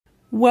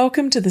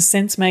Welcome to the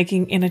Sense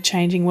Making in a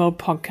Changing World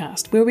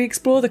podcast, where we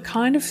explore the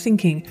kind of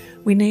thinking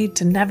we need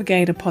to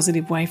navigate a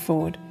positive way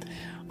forward.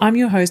 I'm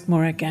your host,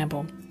 Maura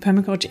Gamble,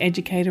 permaculture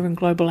educator and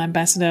global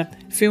ambassador,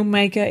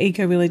 filmmaker,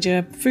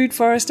 eco-villager, food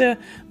forester,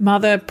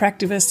 mother,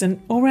 practivist, and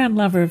all-round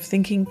lover of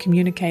thinking,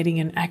 communicating,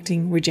 and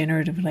acting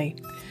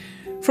regeneratively.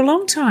 For a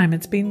long time,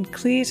 it's been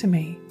clear to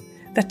me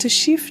that to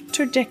shift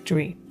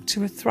trajectory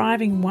to a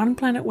thriving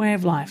one-planet way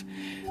of life,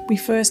 we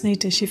first need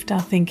to shift our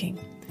thinking.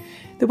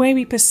 The way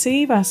we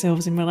perceive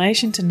ourselves in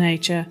relation to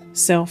nature,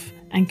 self,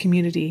 and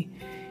community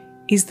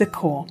is the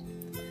core.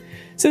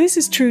 So this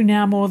is true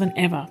now more than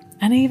ever,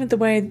 and even the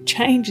way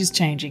change is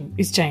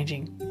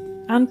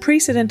changing.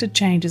 Unprecedented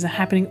changes are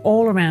happening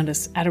all around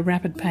us at a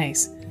rapid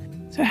pace.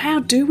 So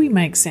how do we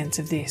make sense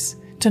of this?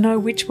 To know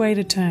which way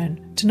to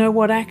turn, to know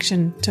what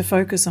action to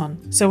focus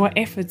on, so our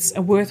efforts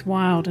are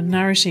worthwhile and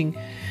nourishing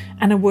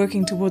and are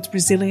working towards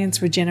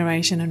resilience,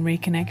 regeneration, and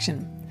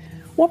reconnection.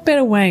 What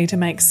better way to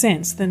make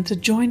sense than to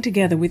join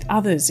together with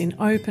others in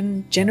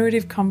open,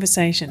 generative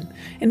conversation?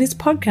 In this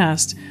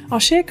podcast, I'll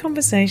share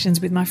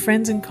conversations with my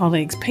friends and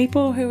colleagues,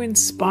 people who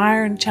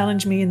inspire and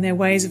challenge me in their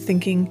ways of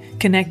thinking,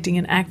 connecting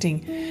and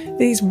acting.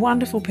 These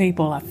wonderful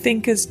people are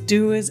thinkers,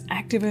 doers,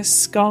 activists,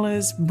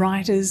 scholars,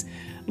 writers,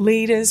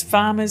 leaders,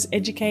 farmers,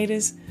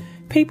 educators,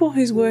 people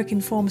whose work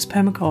informs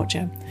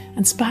permaculture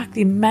and spark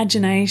the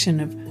imagination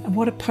of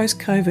what a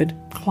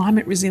post-COVID,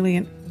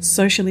 climate-resilient,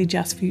 socially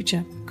just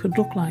future could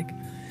look like.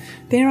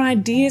 Their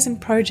ideas and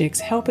projects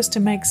help us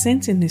to make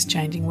sense in this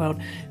changing world,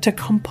 to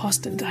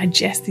compost and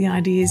digest the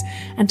ideas,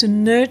 and to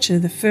nurture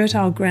the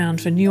fertile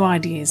ground for new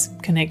ideas,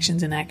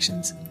 connections and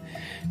actions.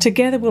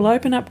 Together we'll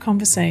open up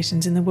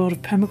conversations in the world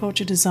of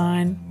permaculture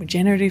design,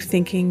 regenerative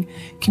thinking,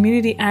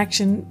 community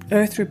action,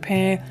 earth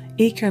repair,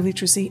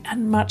 eco-literacy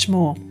and much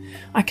more.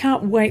 I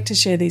can't wait to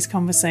share these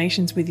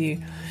conversations with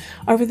you.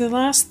 Over the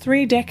last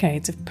 3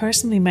 decades of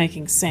personally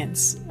making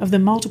sense of the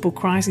multiple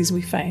crises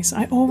we face,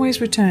 I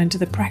always return to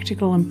the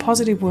practical and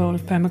positive world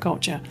of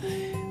permaculture,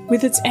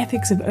 with its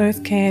ethics of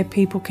earth care,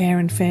 people care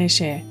and fair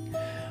share.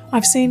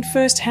 I've seen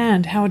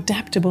firsthand how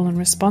adaptable and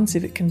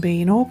responsive it can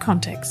be in all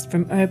contexts,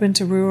 from urban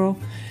to rural,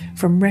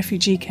 from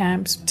refugee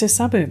camps to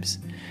suburbs.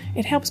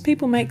 It helps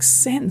people make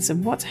sense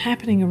of what's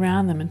happening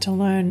around them and to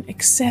learn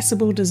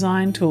accessible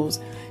design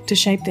tools to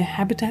shape their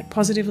habitat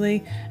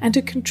positively and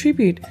to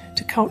contribute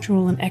to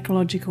cultural and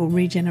ecological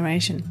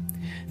regeneration.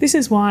 This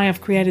is why I've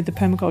created the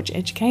Permaculture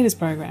Educators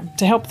Program,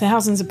 to help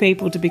thousands of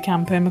people to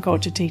become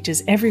permaculture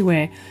teachers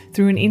everywhere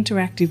through an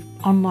interactive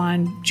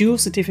online dual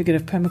certificate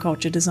of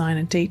permaculture design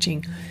and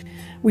teaching.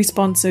 We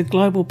sponsor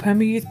global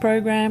perma-youth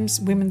programs,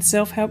 women's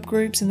self-help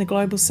groups in the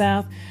Global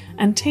South,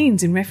 and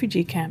teens in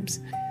refugee camps.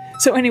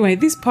 So anyway,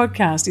 this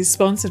podcast is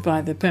sponsored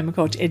by the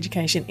Permaculture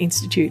Education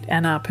Institute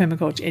and our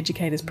Permaculture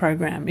Educators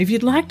Program. If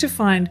you'd like to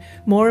find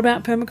more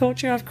about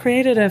permaculture, I've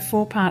created a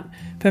 4-part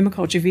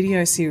permaculture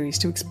video series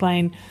to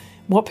explain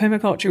what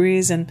permaculture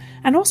is and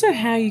also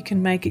how you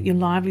can make it your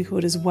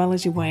livelihood as well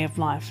as your way of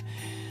life.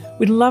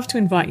 We'd love to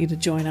invite you to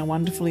join our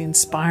wonderfully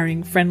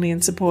inspiring, friendly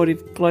and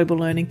supportive global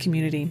learning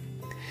community.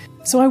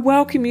 So I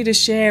welcome you to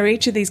share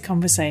each of these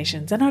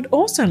conversations, and I'd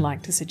also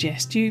like to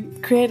suggest you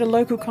create a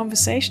local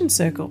conversation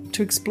circle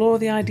to explore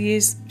the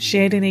ideas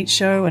shared in each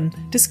show and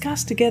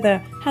discuss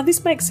together how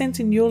this makes sense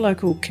in your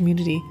local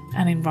community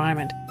and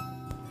environment.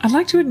 I'd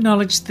like to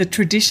acknowledge the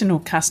traditional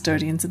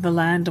custodians of the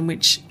land on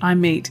which I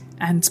meet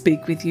and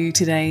speak with you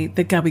today,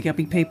 the Gubbi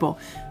Gubbi people,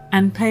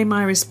 and pay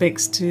my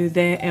respects to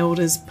their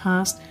elders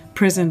past,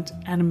 present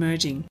and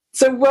emerging.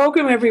 So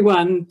welcome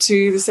everyone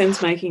to the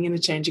Sense Making in a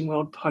Changing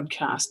World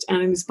podcast,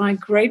 and it is my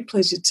great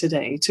pleasure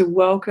today to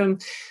welcome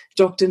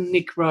Dr.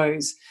 Nick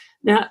Rose.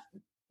 Now,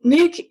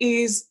 Nick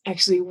is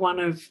actually one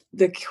of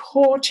the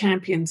core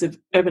champions of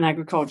urban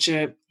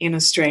agriculture in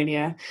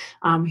Australia.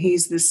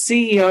 He's the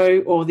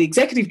CEO, or the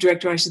executive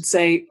director, I should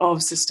say,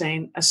 of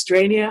Sustain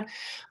Australia.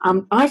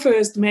 I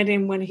first met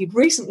him when he'd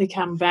recently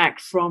come back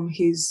from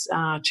his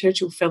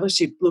Churchill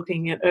Fellowship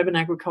looking at urban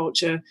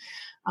agriculture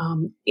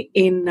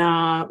in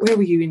where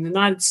were you? In the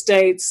United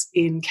States,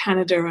 in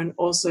Canada, and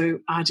also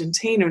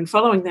Argentina. And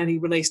following that, he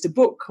released a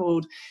book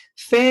called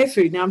Fair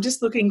Food. Now, I'm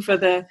just looking for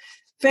the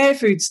Fair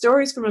Food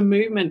Stories from a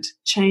Movement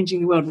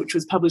Changing the World, which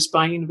was published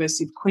by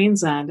University of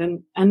Queensland.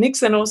 And Nick's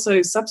then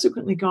also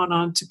subsequently gone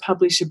on to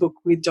publish a book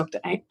with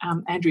Dr.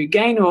 Andrew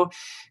Gaynor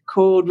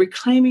called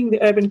Reclaiming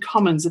the Urban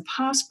Commons, the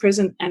Past,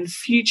 Present and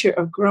Future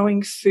of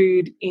Growing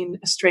Food in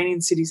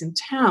Australian Cities and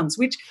Towns,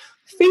 which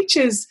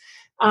features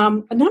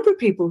a number of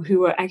people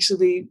who are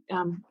actually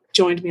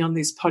joined me on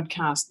this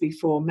podcast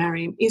before,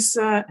 Mariam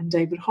Issa and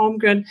David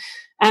Holmgren.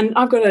 And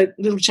I've got a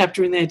little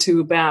chapter in there too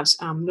about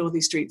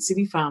Northey Street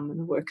City Farm and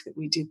the work that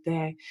we did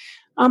there.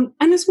 And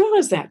as well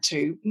as that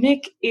too,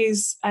 Nick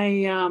is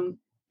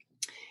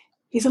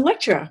he's a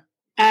lecturer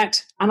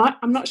at, and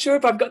I'm not sure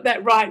if I've got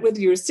that right,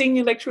 whether you're a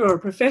senior lecturer or a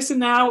professor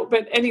now,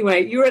 but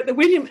anyway, you're at the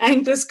William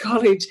Angus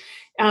College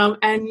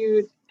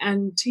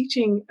and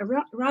teaching a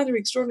rather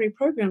extraordinary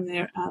program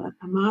there,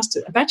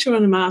 a bachelor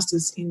and a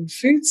master's in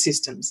food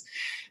systems.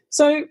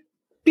 So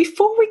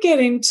before we get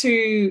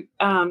into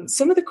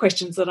some of the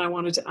questions that I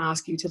wanted to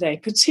ask you today,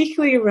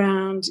 particularly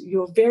around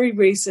your very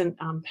recent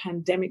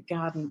pandemic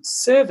garden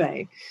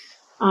survey,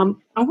 I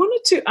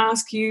wanted to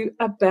ask you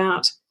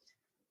about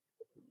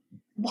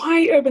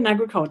why urban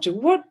agriculture.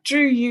 What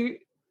drew you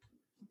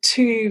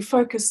to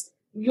focus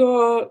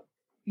your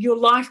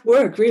life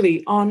work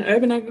really on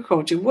urban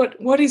agriculture?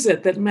 What is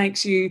it that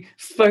makes you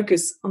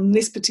focus on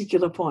this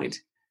particular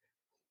point?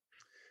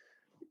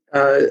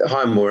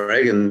 Hi,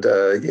 Morag, and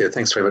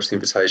thanks very much for the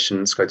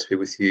invitation. It's great to be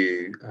with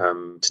you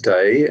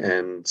today,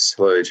 and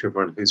hello to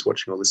everyone who's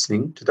watching or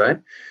listening today.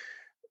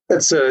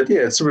 It's a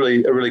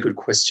really good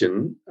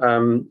question.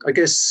 I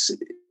guess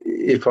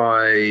if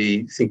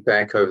I think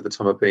back over the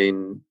time I've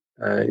been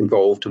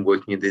involved and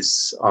working in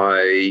this,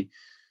 I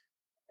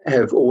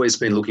have always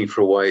been looking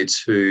for a way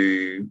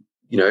to,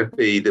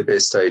 be the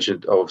best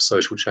agent of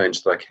social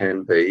change that I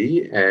can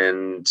be.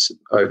 And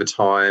over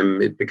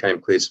time, it became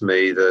clear to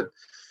me that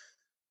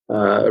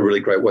a really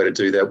great way to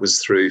do that was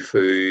through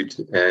food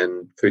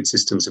and food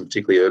systems, and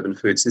particularly urban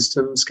food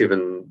systems,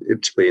 given,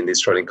 particularly in the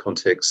Australian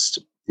context,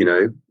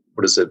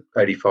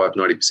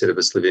 85-90% of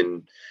us live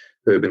in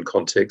urban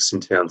contexts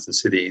in towns and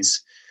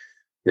cities.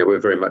 We're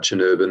very much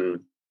an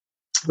urban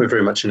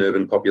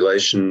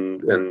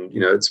population, and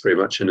it's very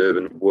much an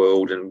urban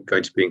world and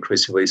going to be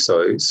increasingly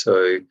so.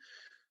 So,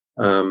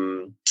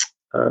 I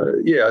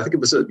think it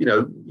was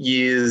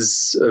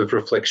years of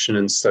reflection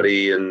and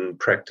study and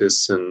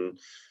practice, and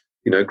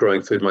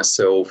growing food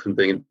myself and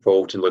being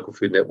involved in local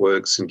food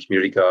networks and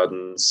community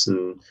gardens,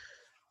 and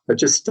I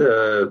think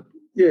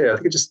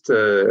it just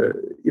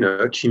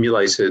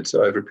accumulated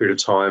over a period of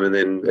time, and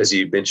then, as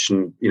you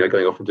mentioned,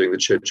 going off and doing the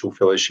Churchill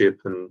Fellowship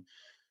and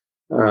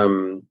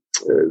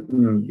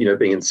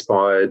being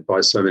inspired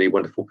by so many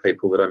wonderful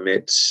people that I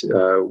met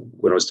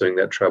when I was doing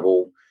that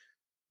travel.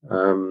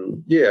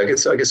 I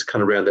guess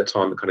kind of around that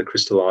time it kind of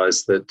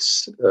crystallised that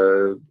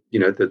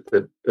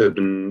that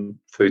urban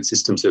food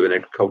systems, urban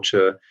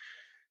agriculture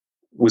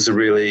was a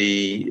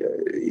really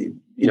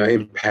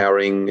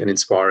empowering and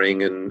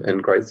inspiring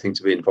and great thing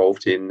to be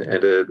involved in,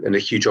 and a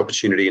huge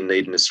opportunity and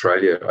need in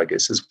Australia, I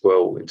guess, as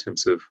well, in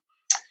terms of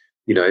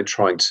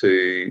trying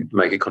to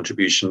make a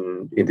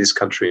contribution in this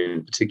country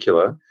in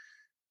particular.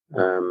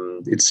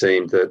 It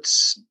seemed that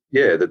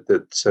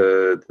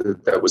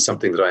that was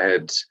something that I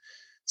had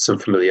some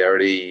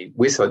familiarity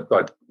with. I'd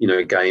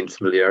gained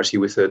familiarity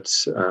with it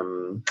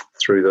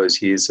through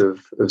those years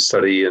of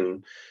study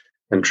and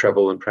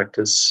travel and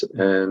practice,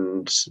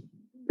 and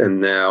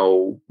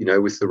now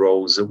with the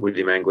roles at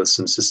William Angliss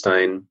and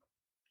Sustain,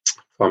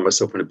 find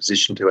myself in a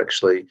position to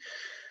actually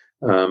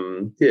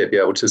be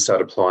able to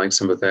start applying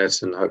some of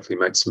that and hopefully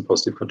make some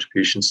positive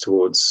contributions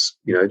towards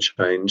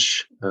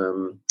change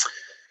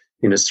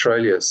in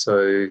Australia.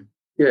 So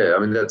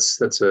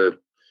that's a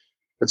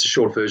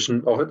short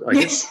version of it, I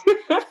guess.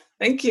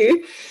 Thank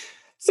you.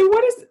 So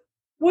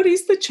what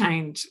is the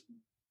change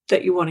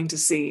that you're wanting to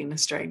see in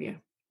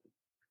Australia?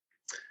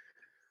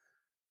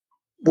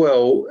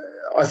 Well,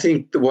 I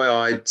think the way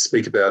I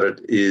speak about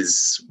it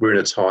is we're in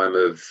a time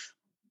of,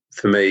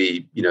 for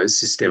me,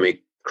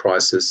 systemic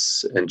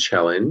crisis and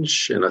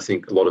challenge, and I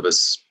think a lot of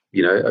us,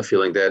 are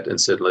feeling that, and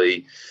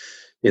certainly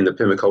in the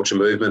permaculture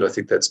movement, I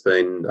think that's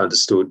been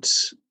understood,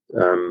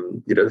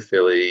 at a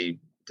fairly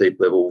deep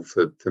level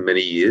for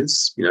many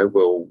years,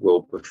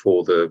 well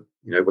before the,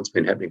 what's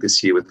been happening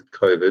this year with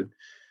COVID.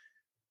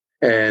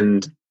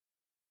 And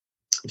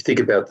if you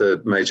think about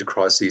the major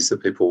crises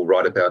that people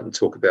write about and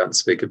talk about and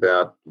speak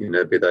about, be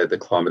they the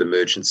climate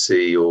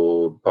emergency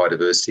or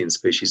biodiversity and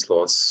species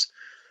loss,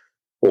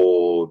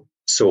 or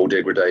soil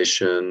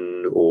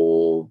degradation,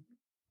 or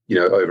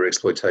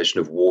overexploitation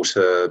of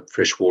water,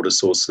 fresh water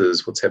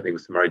sources, what's happening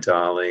with the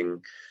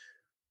Murray-Darling,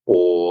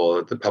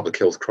 or the public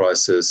health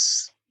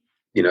crisis,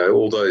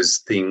 all those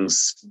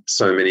things,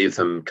 so many of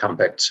them come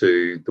back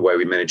to the way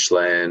we manage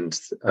land,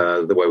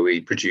 the way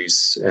we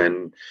produce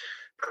and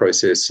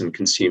process and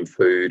consume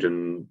food,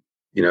 and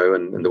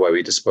and the way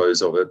we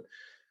dispose of it,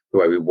 the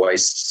way we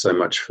waste so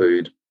much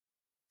food.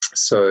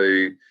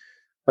 So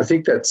I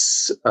think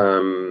that's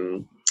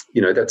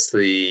that's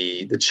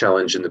the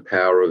challenge and the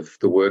power of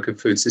the work of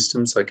food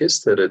systems, I guess,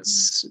 that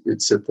it's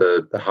at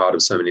the heart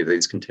of so many of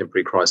these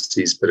contemporary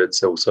crises, but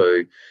it's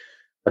also,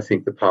 I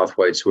think, the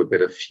pathway to a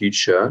better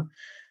future.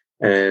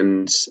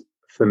 And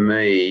for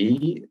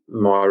me,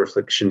 my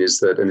reflection is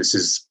that, and this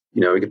is,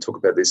 we can talk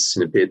about this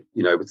in a bit,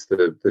 with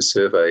the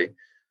survey,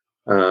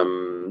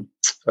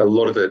 a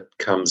lot of it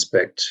comes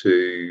back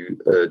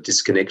to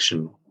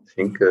disconnection. I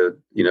think,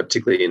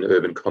 particularly in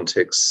urban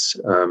contexts,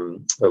 a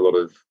lot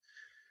of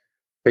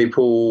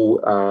people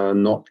are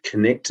not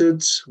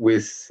connected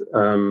with,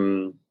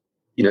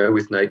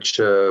 with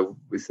nature,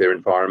 with their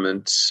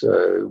environment,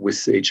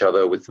 with each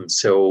other, with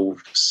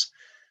themselves.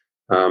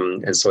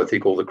 And so I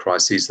think all the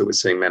crises that we're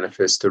seeing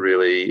manifest are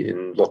really,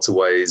 in lots of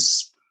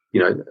ways,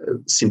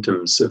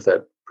 symptoms of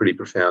that pretty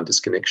profound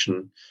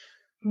disconnection.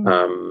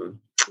 And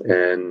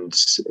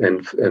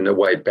a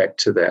way back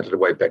to that, a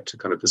way back to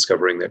kind of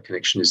discovering that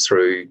connection is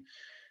through,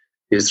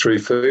 is through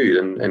food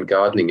and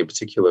gardening in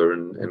particular,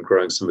 and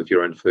growing some of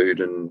your own food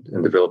and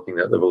developing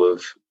that level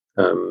of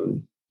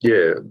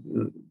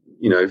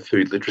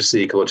food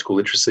literacy, ecological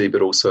literacy,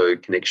 but also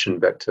connection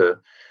back to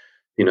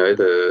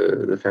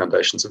the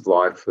foundations of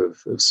life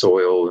of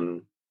soil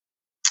and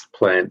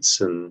plants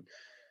and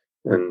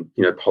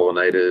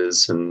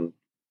pollinators and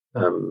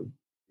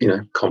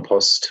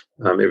compost,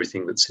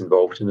 everything that's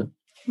involved in it.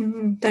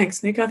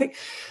 Thanks, Nick. I think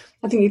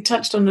you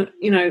touched on it,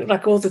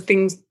 like all the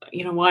things,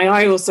 why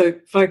I also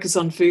focus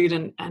on food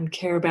and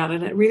care about it.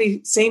 And it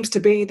really seems to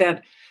be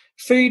that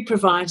food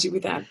provides you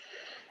with that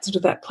sort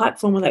of that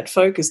platform or that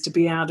focus to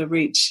be able to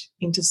reach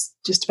into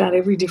just about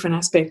every different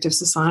aspect of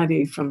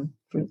society, from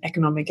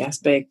economic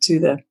aspect to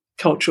the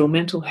cultural,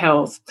 mental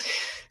health,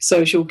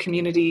 social,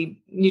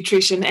 community,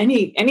 nutrition,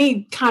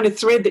 any kind of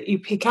thread that you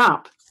pick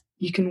up,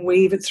 you can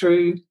weave it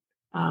through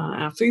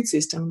our food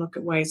system, look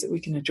at ways that we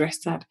can address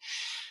that.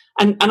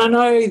 And I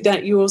know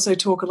that you also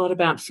talk a lot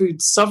about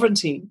food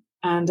sovereignty,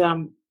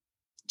 and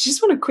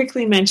just want to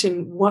quickly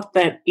mention what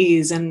that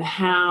is and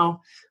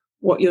how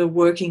what you're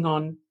working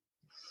on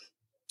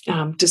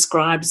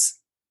describes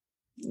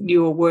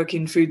your work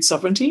in food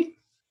sovereignty.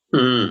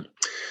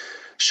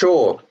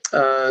 Sure.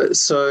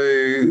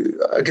 So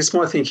I guess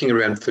my thinking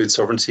around food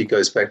sovereignty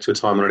goes back to a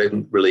time when I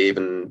didn't really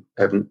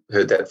haven't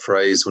heard that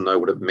phrase or know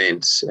what it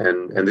meant.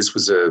 And this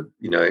was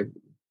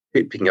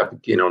picking up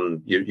again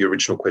on your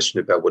original question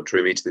about what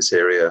drew me to this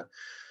area.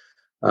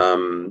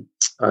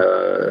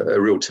 A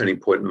real turning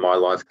point in my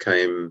life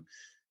came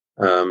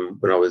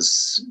when I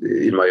was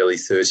in my early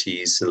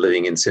 30s and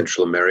living in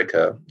Central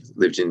America.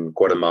 Lived in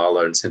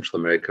Guatemala in Central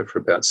America for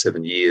about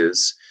 7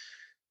 years,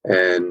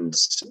 and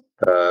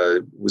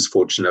was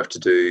fortunate enough to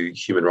do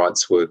human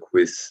rights work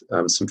with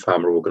some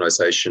farmer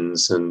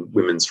organisations and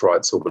women's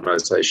rights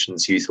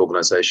organisations, youth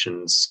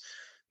organisations,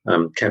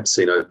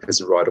 campesino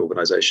peasant right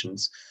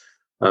organisations.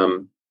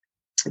 Got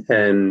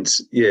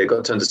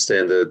to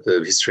understand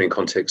the history and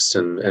context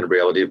and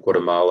reality of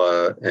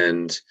Guatemala,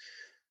 and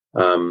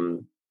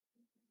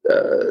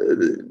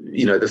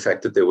the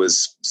fact that there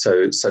was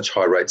such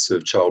high rates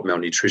of child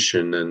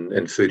malnutrition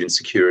and food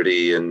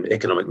insecurity and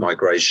economic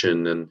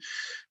migration, and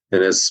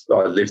as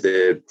I lived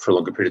there for a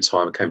longer period of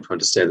time, I came to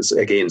understand that,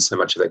 again, so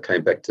much of that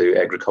came back to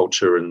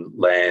agriculture and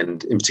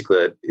land. In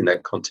particular, in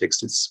that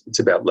context, it's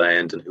about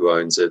land and who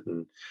owns it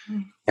and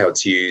how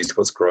it's used,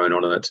 what's grown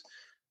on it.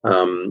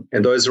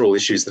 And those are all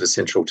issues that are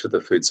central to the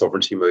food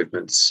sovereignty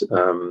movement.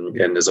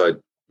 And as I,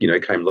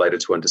 came later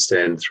to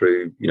understand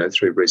through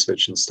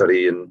research and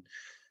study and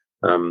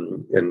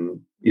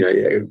going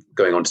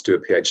on to do a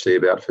PhD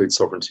about food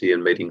sovereignty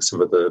and meeting some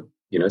of the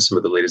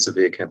leaders of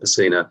Via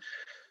Campesina,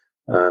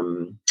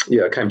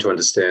 I came to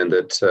understand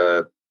that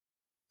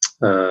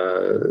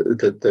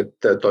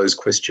that those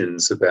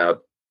questions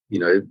about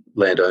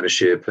land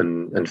ownership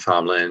and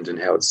farmland and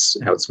how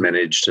it's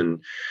managed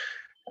and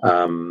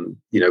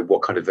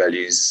what kind of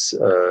values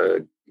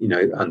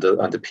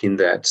underpin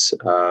that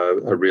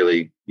are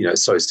really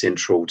so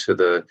central to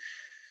the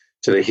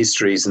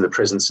histories and the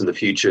presence and the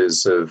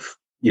futures of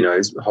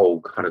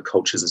whole kind of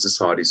cultures and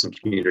societies and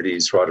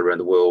communities right around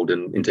the world,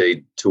 and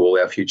indeed to all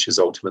our futures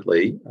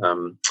ultimately.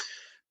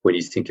 When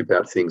you think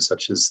about things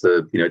such as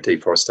the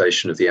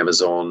deforestation of the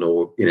Amazon,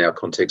 or in our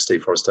context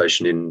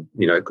deforestation in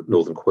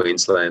northern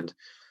Queensland,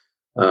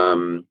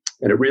 and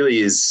it really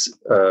is.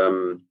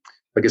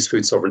 I guess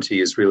food sovereignty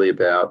is really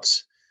about,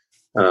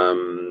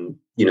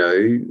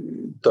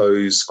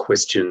 those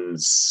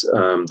questions,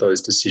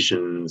 those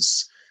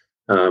decisions,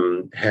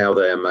 how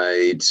they are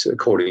made,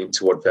 according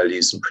to what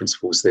values and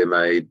principles they're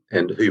made,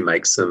 and who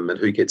makes them, and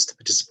who gets to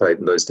participate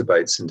in those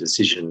debates and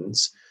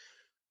decisions.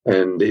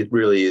 And it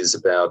really is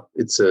about,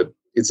 it's a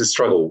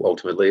struggle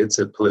ultimately. It's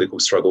a political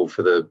struggle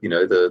for the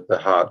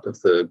heart of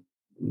the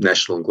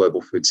national and global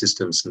food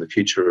systems and the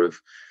future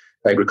of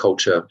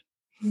agriculture.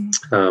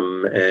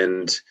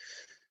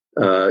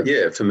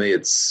 For me,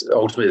 it's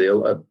ultimately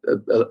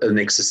an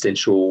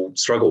existential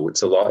struggle.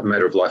 It's a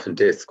matter of life and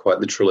death, quite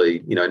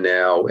literally,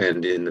 now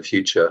and in the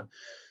future.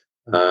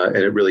 And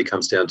it really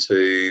comes down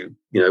to,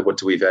 what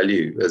do we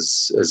value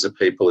as a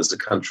people, as a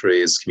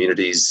country, as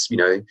communities?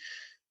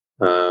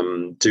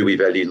 Do we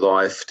value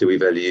life? Do we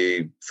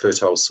value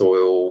fertile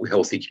soil,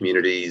 healthy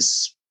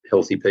communities,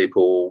 healthy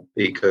people,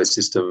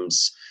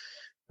 ecosystems?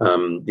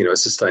 A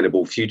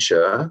sustainable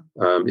future,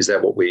 is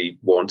that what we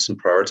want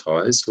and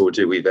prioritise, or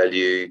do we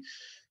value,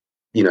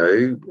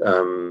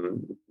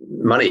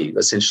 money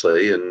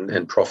essentially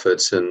and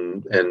profit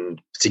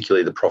and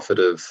particularly the profit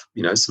of,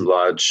 some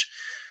large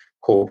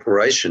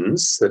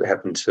corporations that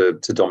happen to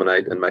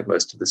dominate and make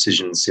most of the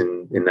decisions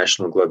in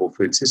national and global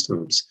food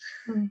systems.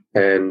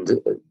 And,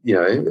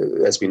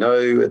 as we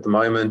know at the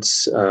moment,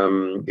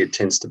 it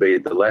tends to be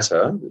the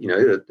latter,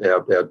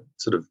 our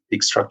sort of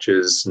big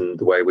structures and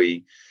the way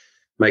we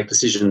make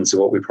decisions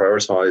and what we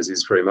prioritise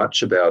is very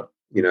much about,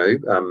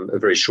 a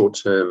very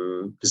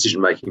short-term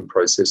decision-making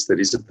process that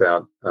is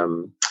about,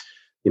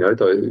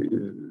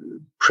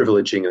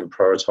 privileging and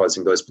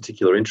prioritising those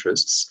particular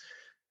interests.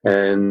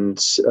 and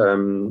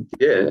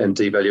and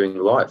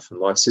devaluing life and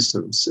life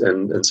systems.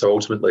 And so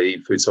ultimately,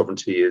 food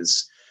sovereignty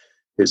is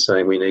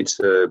saying we need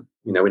to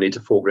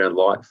foreground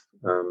life,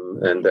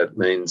 and that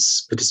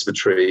means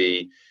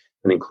participatory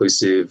and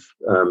inclusive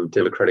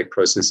democratic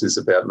processes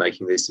about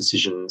making these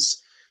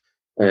decisions,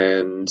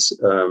 and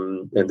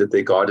that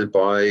they're guided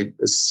by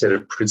a set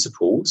of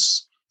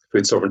principles.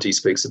 Food sovereignty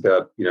speaks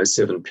about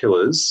 7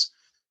 pillars.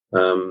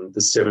 The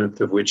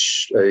 7th of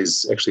which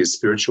is actually a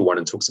spiritual one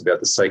and talks about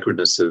the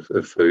sacredness of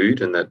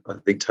food, and that I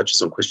think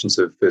touches on questions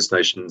of First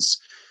Nations,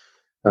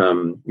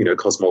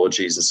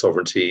 cosmologies and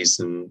sovereignties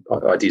and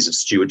ideas of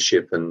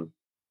stewardship and,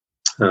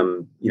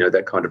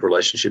 that kind of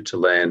relationship to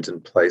land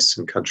and place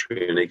and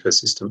country and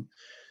ecosystem.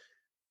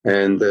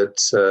 And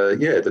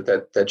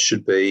that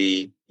should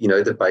be,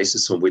 the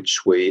basis on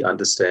which we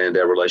understand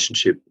our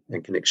relationship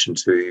and connection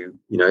to,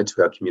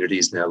 to our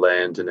communities and our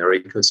land and our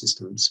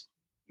ecosystems.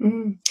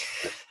 Mm.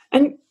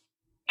 And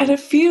it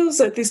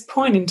feels at this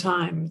point in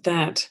time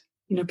that,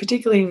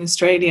 particularly in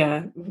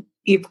Australia,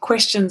 if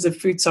questions of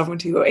food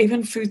sovereignty or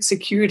even food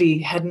security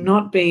had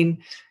not been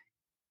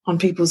on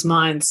people's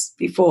minds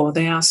before,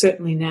 they are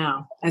certainly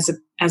now as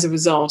a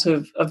result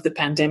of the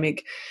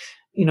pandemic.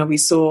 We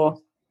saw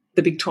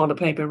the big toilet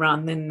paper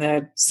run, then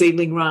the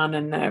seedling run,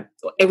 and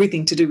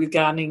everything to do with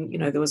gardening.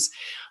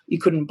 You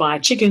couldn't buy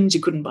chickens, you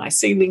couldn't buy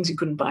seedlings, you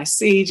couldn't buy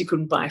seeds, you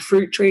couldn't buy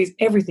fruit trees.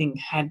 Everything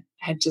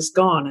had just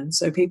gone. And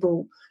so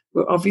people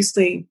were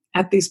obviously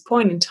at this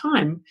point in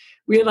time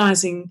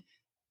realising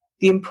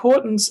the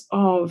importance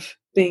of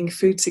being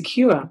food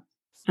secure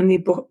and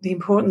the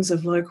importance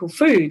of local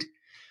food.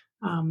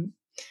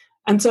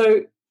 And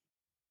so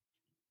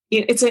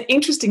it's an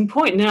interesting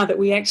point now that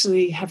we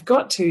actually have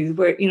got to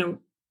where,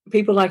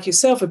 people like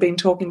yourself have been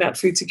talking about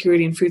food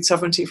security and food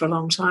sovereignty for a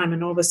long time,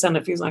 and all of a sudden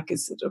it feels like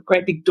it's a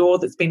great big door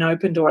that's been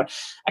opened or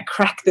a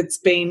crack that's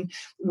been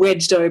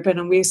wedged open,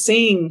 and we're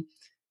seeing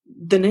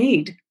the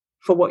need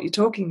for what you're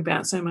talking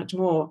about so much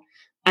more.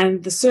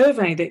 And the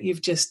survey that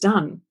you've just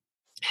done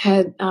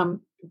had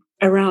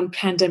around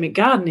pandemic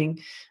gardening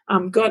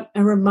got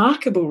a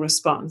remarkable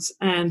response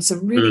and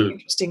some really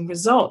interesting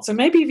results. So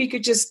maybe if you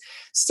could just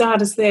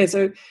start us there.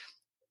 So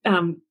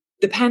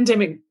the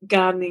pandemic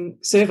gardening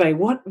survey,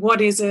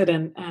 what is it,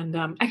 and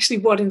actually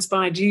what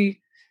inspired you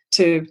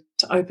to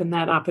open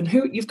that up, and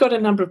who you've got a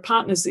number of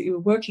partners that you were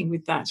working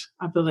with that,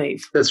 I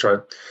believe. That's right.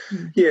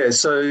 Yeah.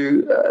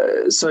 So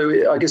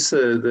I guess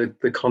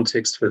the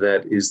context for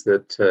that is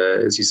that,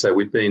 as you say,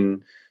 we've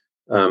been,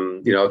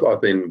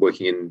 I've been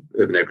working in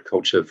urban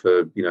agriculture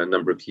for a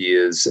number of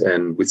years,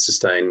 and with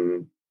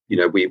Sustain,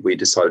 we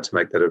decided to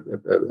make that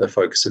a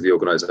focus of the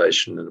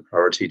organisation and a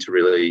priority to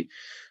really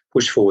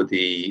push forward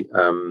the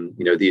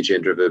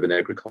agenda of urban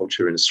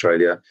agriculture in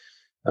Australia.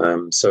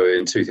 So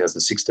in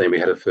 2016, we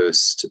had a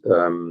first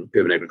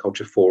urban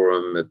agriculture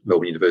forum at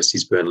Melbourne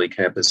University's Burnley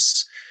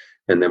campus,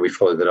 and then we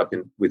followed that up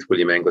with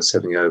William Angliss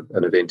having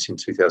an event in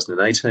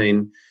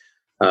 2018.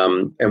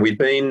 And we'd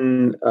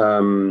been,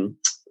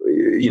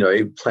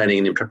 planning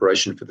and in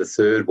preparation for the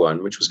third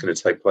one, which was going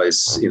to take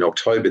place in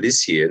October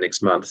this year,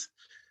 next month,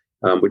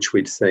 which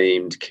we'd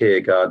themed Care,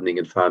 Gardening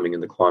and Farming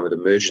in the Climate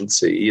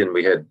Emergency. And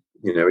we had,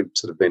 we'd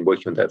sort of been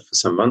working on that for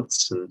some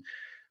months,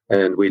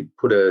 and we'd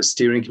put a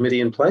steering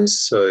committee in place.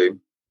 So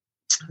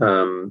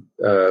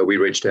we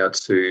reached out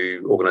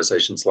to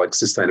organisations like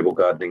Sustainable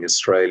Gardening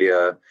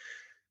Australia,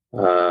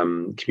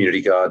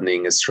 Community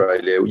Gardening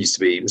Australia. It used to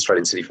be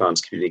Australian City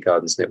Farms Community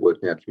Gardens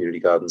Network, now Community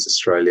Gardens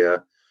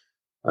Australia.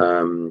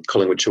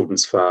 Collingwood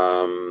Children's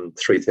Farm,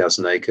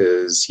 3,000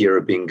 Acres,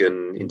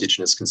 Yerrabingan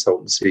Indigenous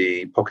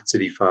Consultancy, Pocket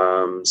City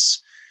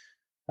Farms,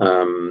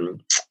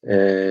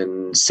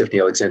 and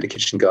Stephanie Alexander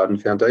Kitchen Garden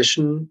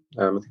Foundation.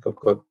 I think I've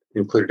got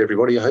included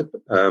everybody, I hope.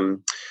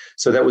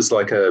 So that was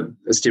like a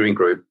steering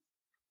group.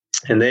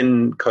 And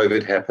then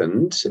COVID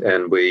happened,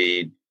 and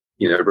we,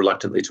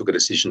 reluctantly took a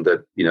decision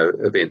that,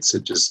 events are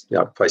just,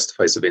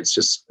 face-to-face events,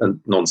 just a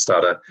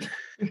non-starter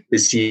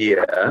this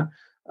year.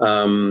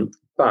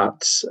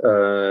 But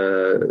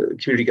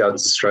Community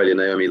Gardens Australia,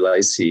 Naomi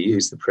Lacey,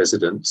 who's the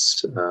president,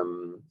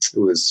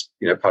 who was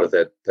part of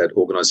that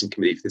organising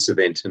committee for this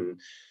event, and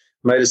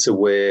made us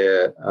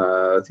aware,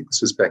 I think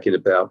this was back in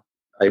about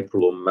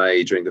April or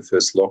May during the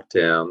first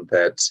lockdown,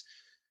 that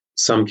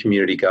some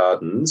community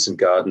gardens and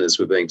gardeners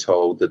were being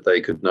told that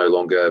they could no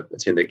longer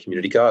attend their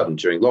community garden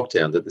during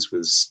lockdown, that this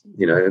was,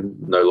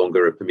 no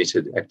longer a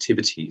permitted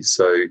activity.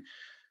 So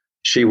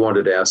she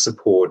wanted our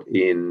support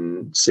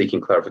in seeking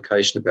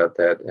clarification about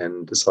that,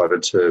 and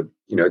decided to,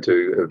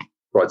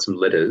 write some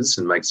letters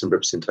and make some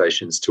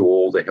representations to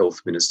all the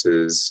health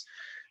ministers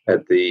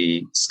at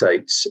the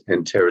state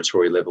and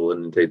territory level,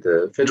 and indeed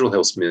the federal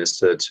health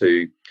minister,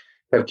 to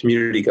have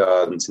community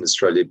gardens in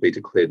Australia be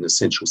declared an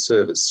essential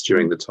service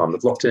during the time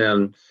of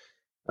lockdown,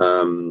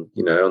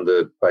 on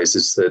the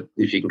basis that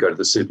if you can go to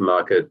the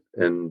supermarket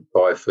and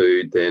buy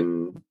food,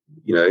 then,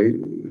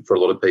 for a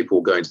lot of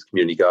people, going to the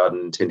community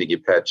garden, tending your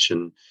patch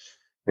and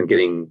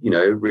getting,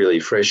 really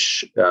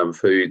fresh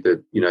food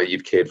that,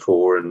 you've cared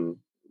for and,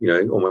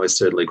 almost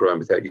certainly grown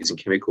without using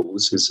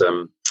chemicals is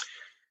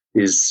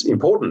is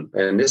important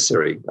and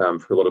necessary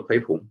for a lot of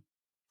people.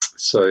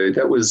 So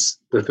that was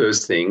the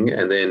first thing.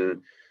 And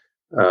then,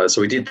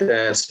 so we did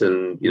that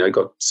and,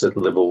 got a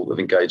certain level of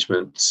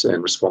engagement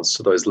and response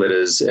to those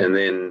letters. And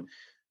then,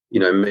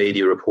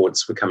 media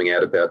reports were coming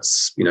out about,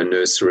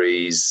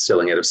 nurseries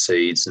selling out of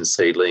seeds and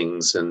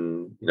seedlings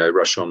and,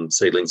 rush on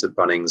seedlings at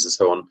Bunnings and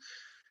so on.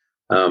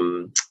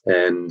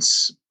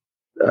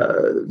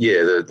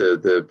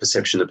 The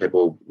perception that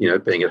people,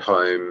 being at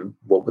home,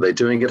 what were they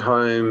doing at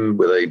home?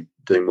 Were they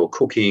doing more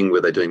cooking?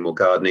 Were they doing more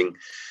gardening?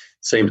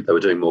 Seemed that they were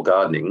doing more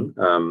gardening.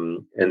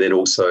 And then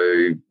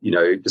also,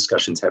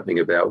 discussions happening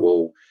about,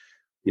 well,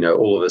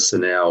 all of us are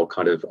now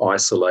kind of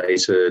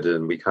isolated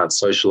and we can't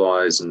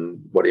socialise,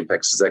 and what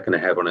impacts is that going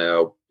to have on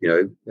our,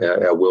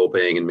 our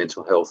well-being and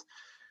mental health?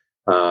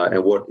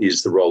 And what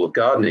is the role of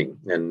gardening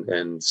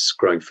and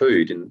growing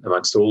food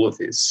amongst all of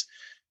this?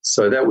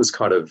 So that was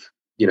kind of,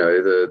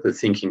 the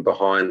thinking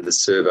behind the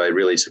survey,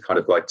 really to kind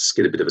of like just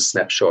get a bit of a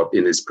snapshot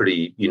in this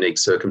pretty unique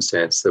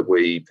circumstance that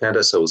we found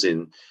ourselves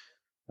in.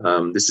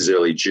 This is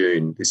early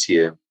June this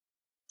year.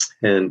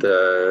 And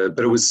but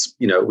it was,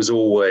 it was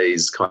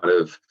always kind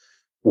of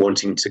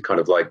wanting to kind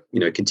of like,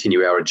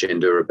 continue our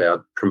agenda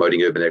about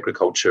promoting urban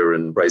agriculture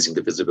and raising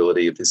the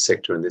visibility of this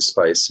sector in this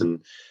space.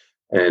 And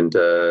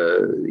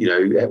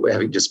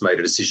having just made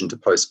a decision to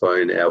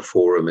postpone our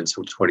forum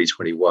until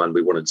 2021,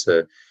 we wanted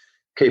to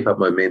keep up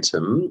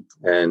momentum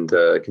and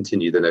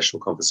continue the national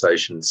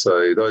conversation.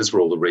 So those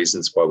were all the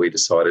reasons why we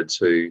decided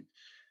to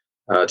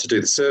do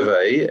the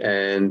survey.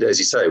 And as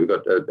you say, we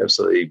got an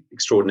absolutely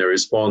extraordinary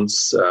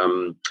response.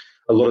 A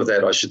lot of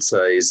that, I should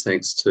say, is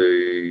thanks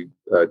to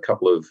a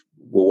couple of,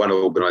 one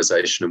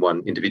organisation and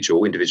one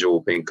individual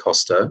being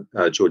Costa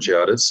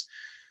Georgiadis,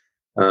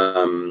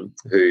 who,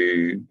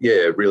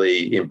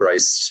 really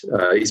embraced,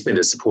 he's been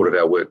a support of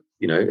our work,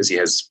 as he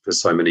has for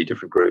so many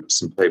different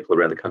groups and people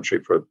around the country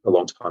for a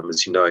long time,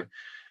 as you know.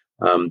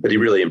 But he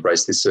really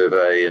embraced this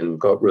survey and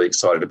got really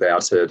excited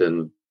about it,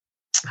 and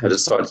I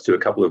decided to do a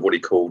couple of what he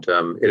called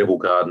edible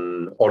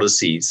garden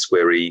odysseys,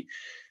 where he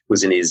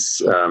was in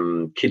his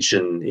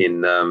kitchen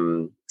in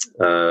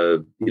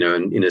inner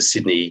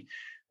Sydney,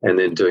 and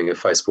then doing a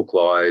Facebook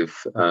Live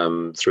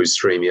through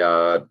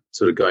StreamYard,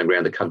 sort of going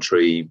around the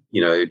country,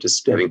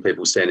 just having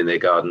people stand in their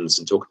gardens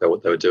and talk about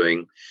what they were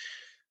doing.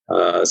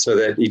 So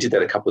that he did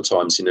that a couple of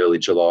times in early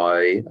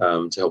July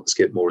to help us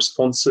get more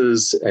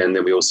responses. And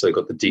then we also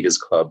got the Diggers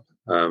Club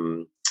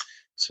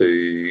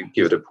to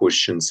give it a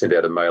push and send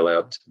out a mail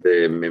out to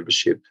their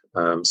membership.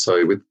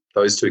 So with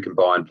those two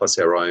combined, plus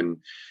our own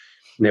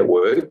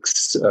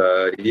networks,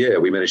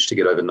 we managed to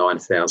get over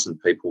 9,000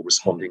 people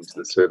responding to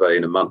the survey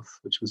in a month,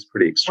 which was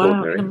pretty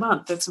extraordinary. Wow, in a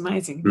month, that's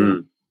amazing.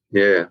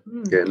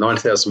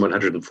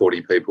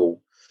 9,140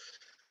 people.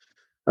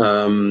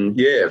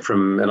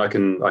 And I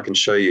can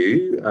show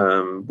you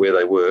where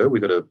they were.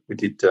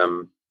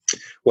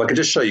 I can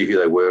just show you who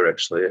they were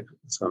actually.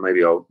 So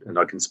maybe I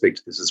can speak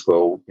to this as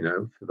well,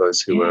 for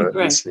those who are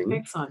listening.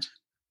 Excellent.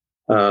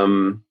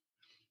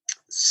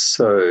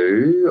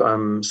 So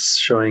I'm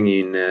showing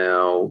you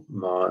now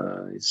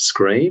my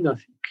screen, I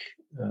think.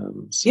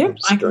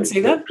 I can see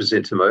that.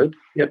 Presenter mode.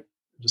 Yep,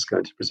 I'm just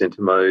going to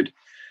presenter mode.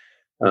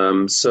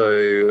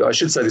 So I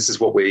should say this is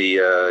what we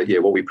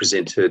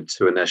presented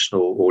to a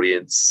national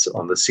audience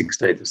on the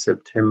 16th of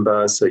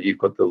September. So you've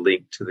got the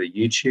link to the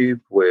YouTube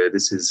where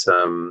this is,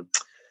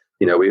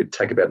 we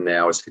take about an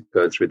hour to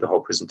go through the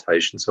whole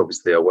presentation. So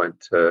obviously I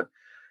won't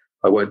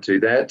do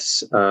that.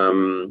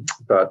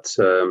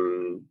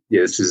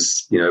 This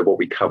is, what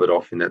we covered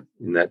off in that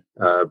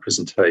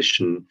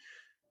presentation.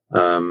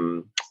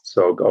 So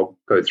I'll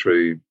go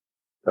through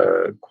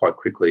quite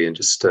quickly and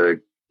just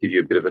give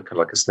you a bit of a kind of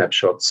like a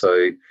snapshot.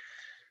 So,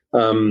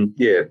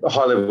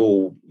 high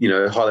level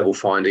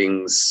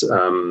findings.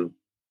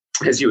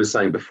 As you were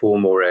saying before,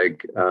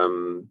 Morag,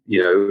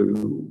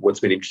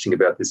 what's been interesting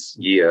about this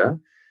year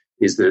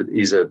is that it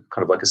is a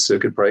kind of like a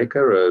circuit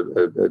breaker, a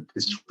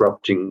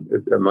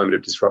moment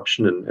of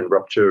disruption and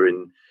rupture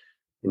in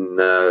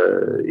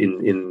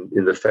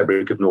the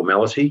fabric of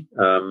normality.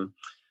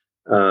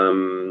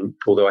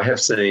 Although I have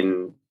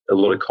seen a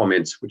lot of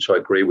comments, which I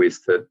agree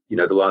with, that,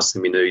 the last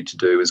thing we need to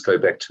do is go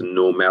back to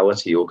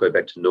normality or go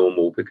back to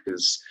normal,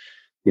 because,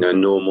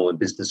 normal and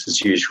business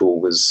as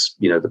usual was,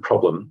 the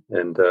problem.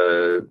 And,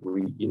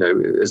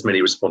 as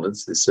many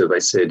respondents to this survey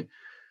said,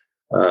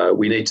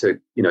 we need to,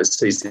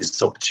 seize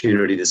this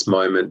opportunity, this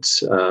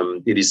moment.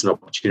 It is an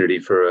opportunity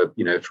for a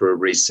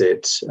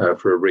reset,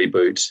 for a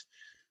reboot,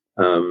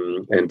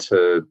 and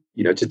to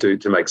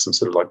make some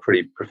sort of like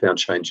pretty profound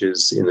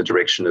changes in the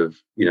direction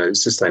of,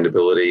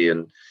 sustainability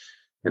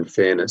and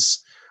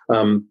fairness.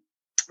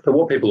 But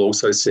what people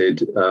also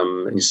said,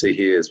 and you see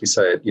here, as we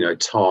say it,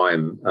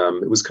 time,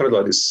 it was kind of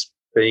like this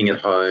being at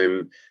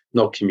home,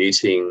 not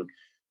commuting,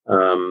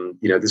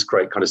 this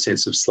great kind of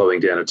sense of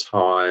slowing down of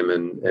time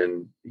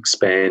and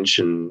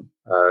expansion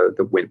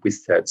that went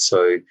with that.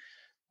 So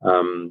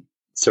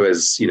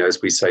as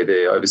we say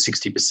there, over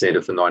 60%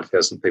 of the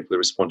 9,000 people who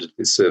responded to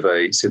this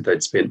survey said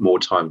they'd spent more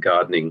time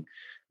gardening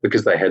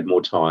because they had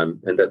more time,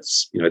 and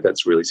that's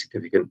really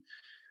significant.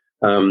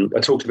 I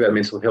talked about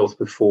mental health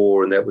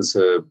before, and that was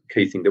a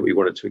key thing that we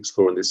wanted to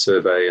explore in this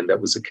survey, and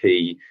that was a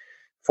key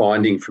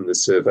finding from the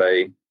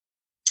survey,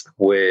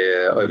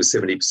 where over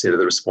 70% of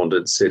the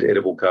respondents said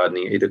edible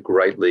gardening either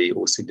greatly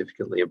or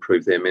significantly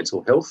improved their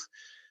mental health.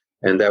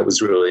 And that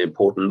was really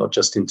important, not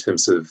just in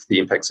terms of the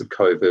impacts of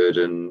COVID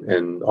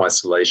and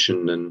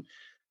isolation and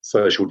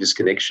social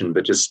disconnection,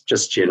 but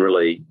just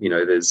generally,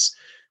 there's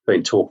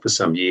been talk for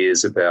some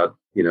years about,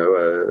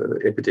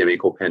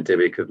 epidemic or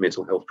pandemic of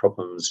mental health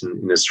problems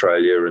in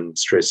Australia, and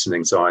stress and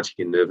anxiety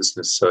and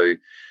nervousness. So,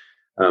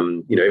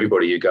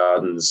 everybody who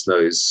gardens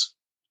knows,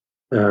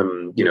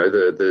 the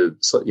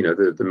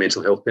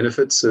mental health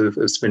benefits of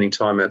spending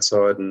time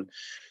outside and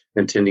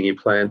tending your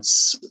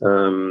plants.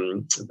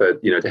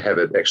 But, to have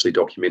it actually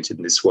documented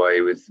in this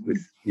way with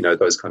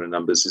those kind of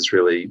numbers is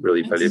really,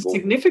 really valuable. It's a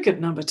significant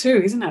number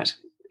too, isn't it?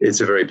 It's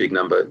a very big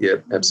number.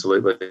 Yeah,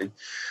 absolutely.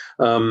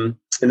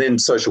 And then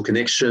social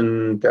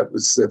connection,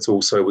 that's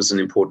also was an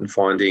important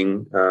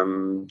finding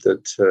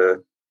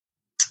that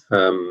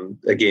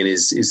again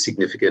is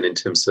significant in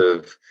terms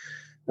of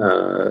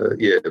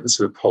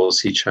sort of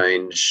policy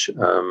change,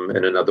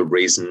 and another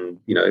reason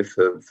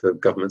for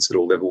governments at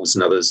all levels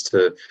and others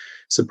to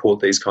support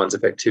these kinds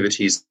of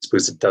activities,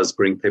 because it does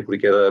bring people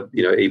together,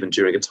 even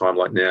during a time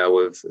like now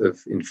of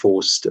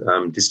enforced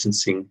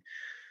distancing.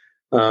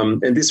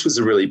 And this was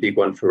a really big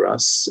one for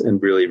us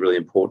and really, really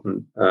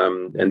important.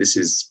 And this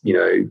is,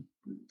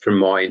 from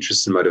my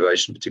interest and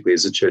motivation, particularly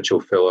as a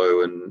Churchill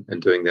Fellow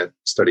and doing that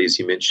study, as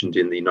you mentioned,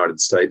 in the United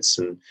States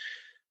and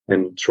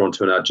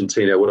Toronto and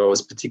Argentina. What I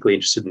was particularly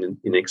interested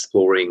in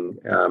exploring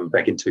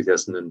back in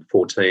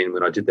 2014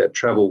 when I did that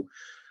travel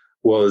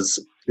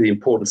was the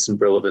importance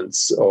and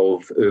relevance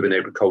of urban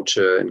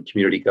agriculture and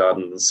community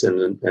gardens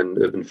and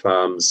urban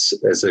farms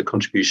as a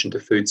contribution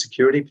to food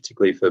security,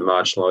 particularly for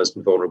marginalised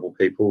and vulnerable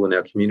people in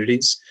our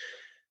communities.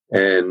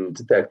 And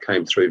that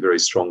came through very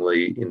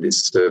strongly in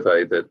this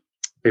survey, that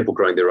people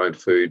growing their own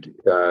food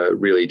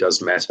really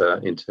does matter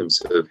in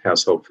terms of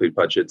household food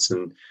budgets,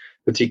 and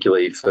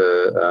particularly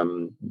for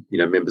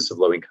members of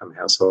low-income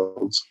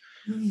households.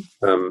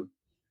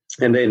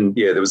 And then,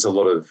 there was a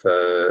lot of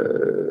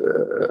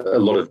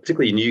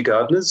particularly new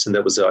gardeners, and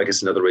that was, I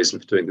guess, another reason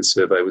for doing the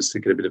survey, was to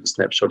get a bit of a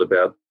snapshot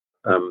about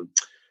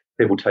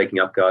people taking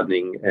up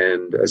gardening.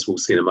 And as we'll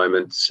see in a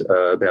moment,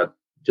 about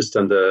just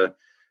under,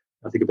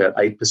 I think about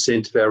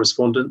 8% of our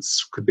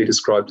respondents could be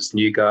described as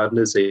new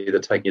gardeners, either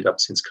taking it up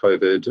since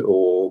COVID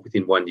or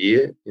within 1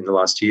 year, in the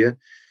last year.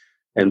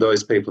 And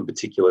those people in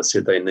particular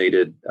said they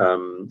needed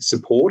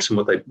support, and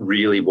what they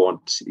really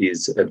want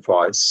is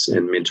advice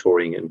and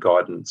mentoring and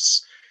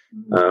guidance,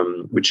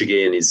 which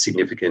again is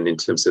significant in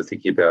terms of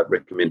thinking about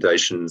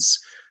recommendations,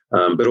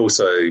 but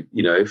also,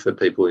 for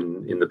people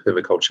in the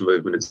permaculture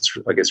movement, it's,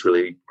 I guess,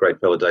 really great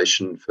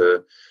validation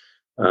for,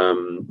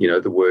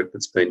 the work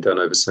that's been done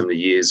over so many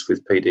years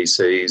with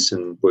PDCs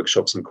and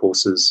workshops and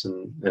courses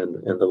and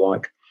the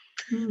like.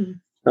 And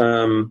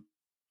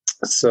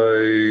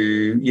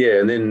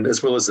then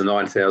as well as the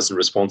 9,000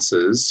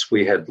 responses,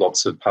 we had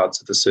lots of parts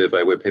of the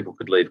survey where people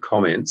could leave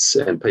comments,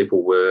 and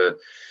people were,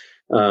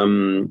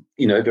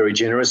 very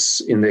generous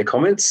in their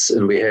comments.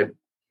 And we had,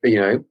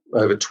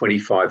 over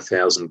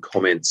 25,000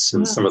 comments,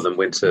 and some of them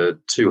went to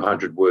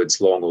 200 words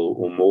long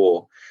or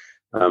more.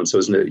 So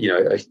it was,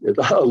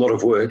 a lot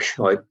of work,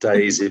 like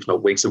days, if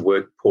not weeks of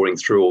work, pouring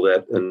through all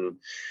that and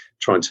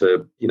trying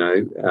to,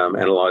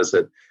 analyse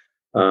it.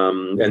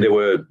 And there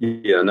were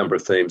a number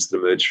of themes that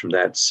emerged from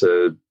that,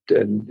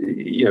 and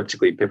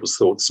particularly people's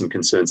thoughts and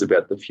concerns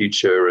about the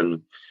future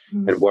and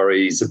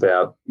worries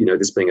about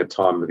this being a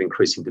time of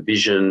increasing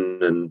division,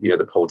 and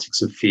the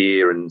politics of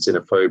fear and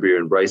xenophobia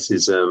and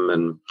racism,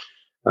 and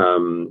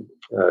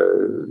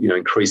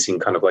increasing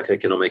kind of like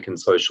economic and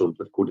social and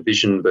political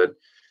division, but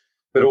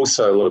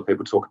also a lot of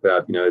people talk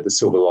about the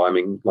silver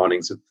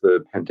linings of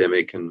the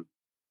pandemic and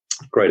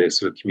greater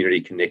sort of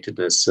community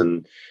connectedness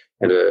and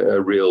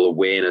a real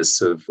awareness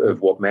of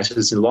what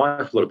matters in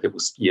life. A lot of people,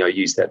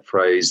 use that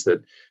phrase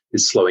that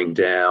is slowing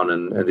down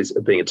and this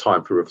being a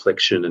time for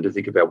reflection and to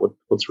think about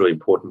what's really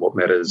important, what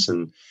matters,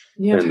 and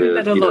I've heard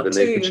that a lot the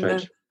need too. for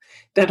change.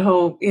 That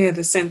whole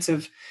the sense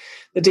of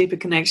the deeper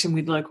connection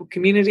with local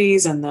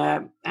communities and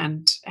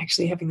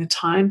actually having the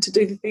time to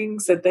do the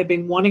things that they've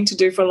been wanting to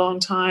do for a long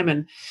time,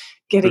 and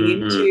getting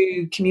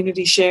into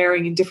community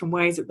sharing in different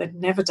ways that they've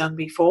never done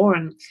before.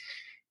 And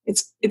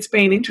it's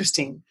been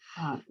interesting.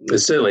 It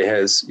certainly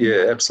has.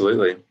 Yeah,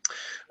 absolutely.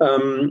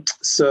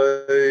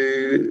 So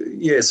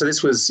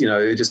this was,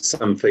 just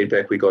some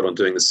feedback we got on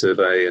doing the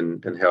survey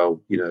and how,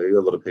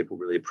 a lot of people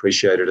really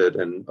appreciated it.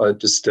 And I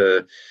just,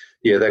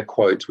 that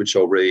quote, which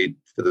I'll read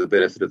for the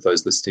benefit of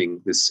those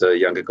listening, this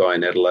younger guy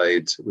in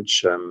Adelaide,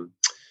 which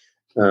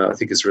I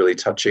think is really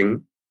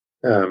touching.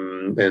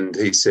 And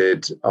he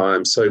said,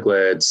 "I'm so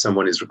glad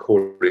someone is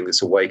recording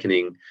this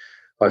awakening.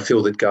 I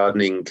feel that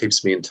gardening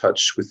keeps me in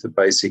touch with the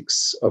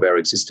basics of our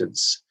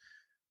existence.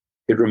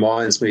 It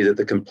reminds me that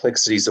the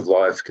complexities of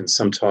life can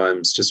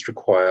sometimes just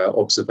require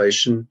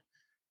observation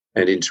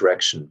and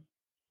interaction.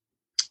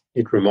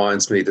 it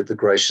reminds me that the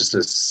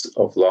graciousness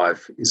of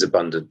life is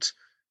abundant.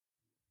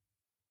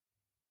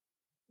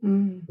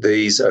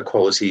 These are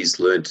qualities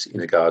learnt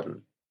in a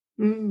garden.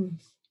 I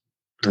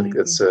think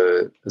that's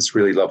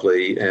really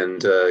lovely,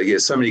 and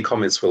so many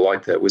comments were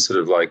like that. We're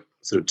sort of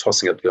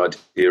tossing up the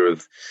idea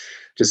of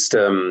just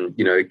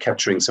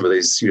capturing some of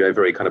these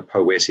very kind of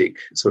poetic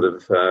sort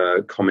of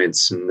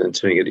comments and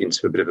turning it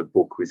into a bit of a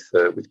book with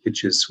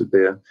pictures with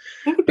a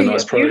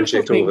nice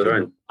project all of their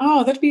own.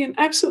 Oh, that'd be an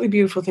absolutely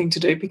beautiful thing to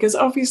do, because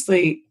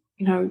obviously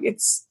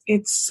it's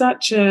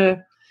such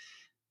an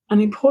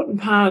important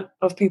part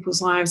of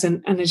people's lives,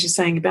 and as you're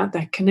saying, about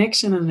that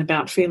connection and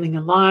about feeling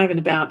alive and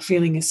about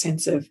feeling a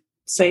sense of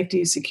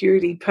safety,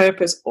 security,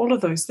 purpose, all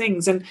of those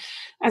things, and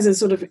as a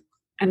sort of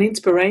an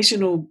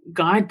inspirational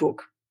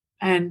guidebook,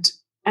 and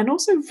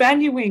also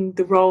valuing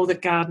the role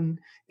that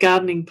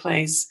gardening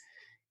plays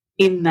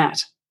in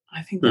that.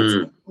 I think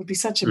that would be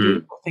such a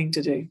beautiful thing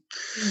to do.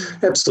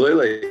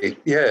 Absolutely,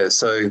 yeah.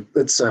 So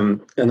that's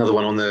another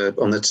one on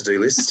the to-do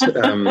list.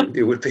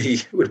 It would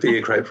be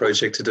a great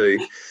project to do.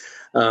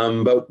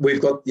 But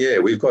what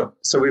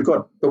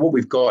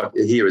we've got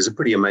here is a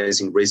pretty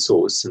amazing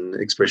resource and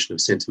expression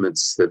of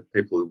sentiments that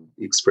people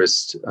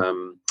expressed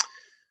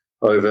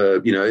over,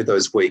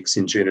 those weeks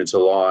in June and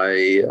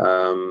July.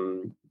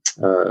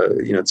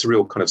 It's a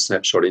real kind of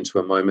snapshot into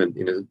a moment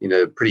in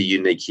a pretty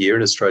unique year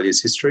in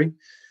Australia's history.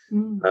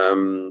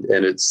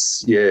 And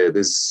it's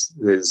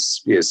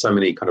there's so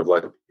many kind of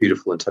like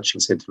beautiful and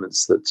touching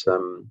sentiments that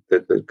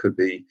could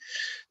be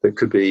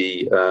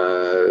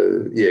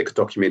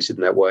documented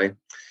in that way.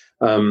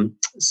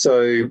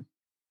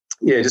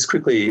 Just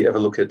quickly have a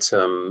look at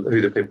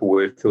who the people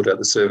were who filled out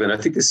the survey. And I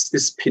think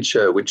this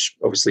picture, which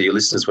obviously your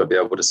listeners won't be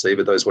able to see,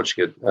 but those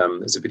watching it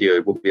as a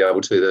video will be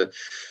able to.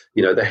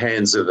 The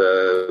hands of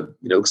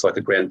looks like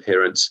a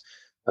grandparent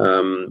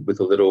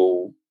with a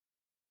little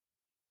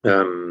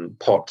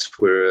pot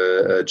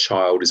where a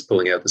child is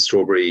pulling out the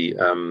strawberry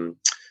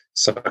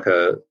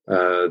sucker,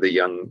 the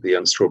young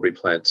strawberry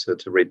plant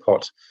to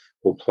repot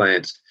or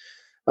plant.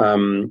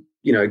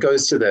 It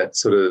goes to that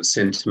sort of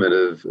sentiment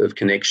of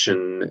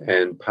connection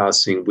and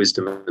passing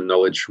wisdom and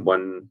knowledge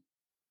from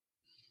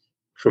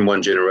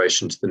one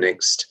generation to the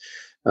next.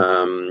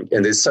 And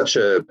there's such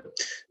a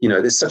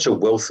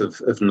wealth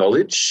of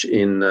knowledge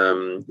in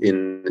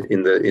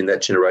that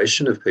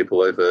generation of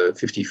people over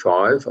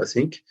 55, I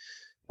think,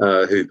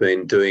 who've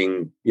been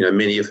doing,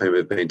 many of whom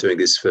have been doing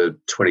this for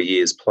 20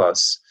 years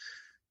plus.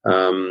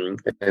 And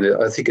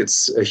I think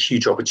it's a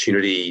huge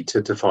opportunity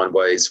to find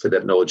ways for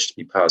that knowledge to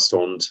be passed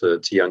on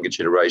to younger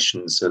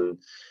generations and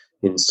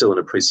instill an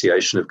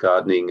appreciation of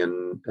gardening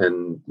and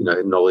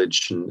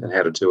knowledge and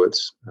how to do it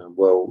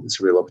well. It's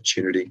a real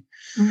opportunity.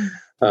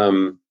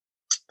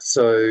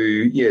 So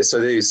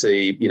there you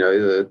see,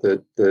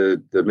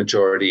 the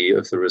majority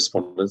of the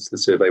respondents to the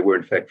survey were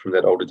in fact from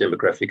that older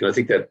demographic. And I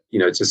think that,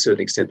 to a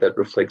certain extent that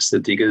reflects the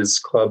Diggers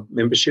Club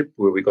membership,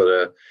 where we got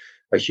a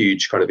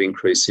huge kind of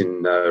increase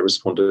in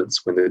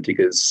respondents when the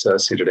Diggers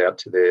sent it out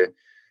to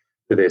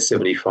their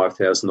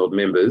 75,000 odd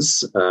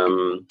members.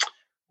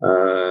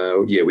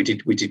 We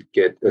did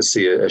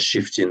see a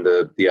shift in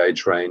the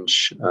age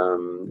range,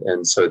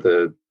 and so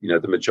the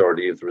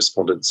majority of the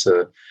respondents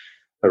are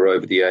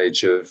over the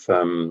age of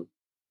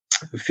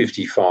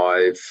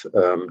 55.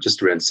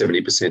 Just around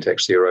 70%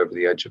 actually are over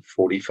the age of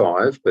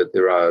 45, but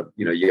there are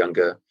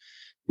younger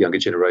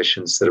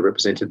generations that are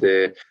represented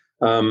there.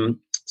 In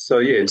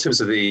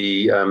terms of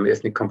the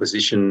ethnic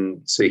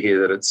composition, see here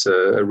that it's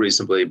a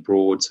reasonably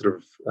broad sort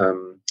of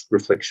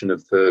reflection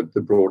of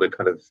the broader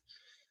kind of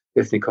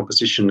ethnic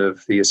composition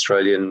of the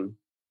Australian.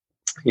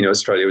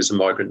 Australia is a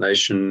migrant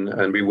nation,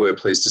 and we were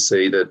pleased to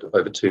see that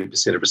over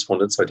 2% of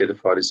respondents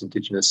identified as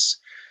Indigenous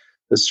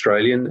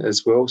Australian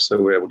as well. So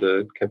we're able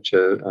to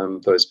capture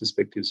those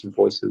perspectives and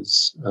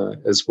voices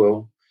as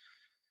well.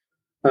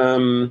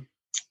 Now,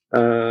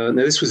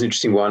 this was an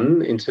interesting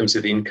one in terms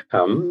of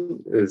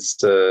income, as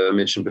I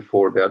mentioned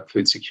before about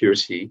food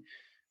security,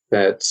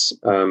 that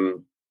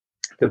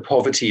the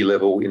poverty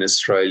level in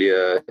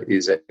Australia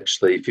is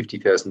actually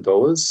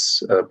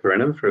 $50,000 per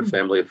annum for a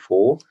family of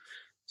four.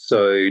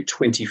 So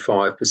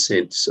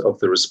 25% of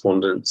the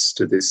respondents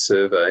to this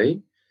survey,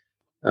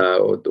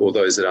 or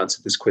those that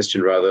answered this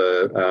question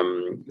rather,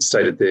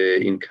 stated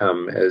their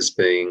income as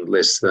being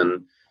less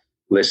than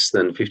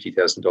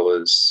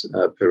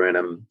 $50,000 per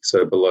annum,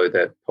 so below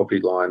that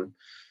poverty line.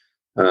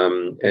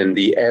 And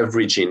the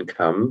average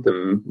income,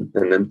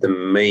 the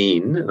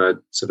mean, and I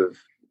sort of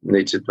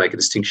need to make a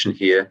distinction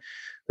here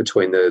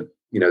between the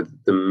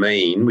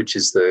mean, which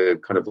is the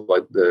kind of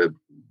like the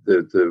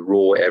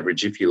raw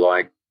average, if you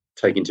like,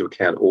 take into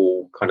account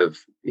all kind of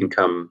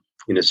income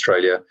in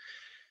Australia,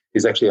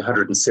 is actually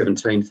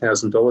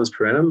 $117,000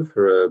 per annum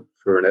for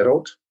an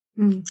adult.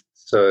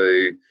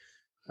 So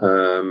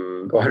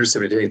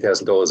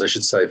 $117,000, I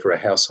should say, for a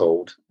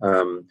household.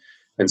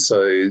 And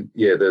so,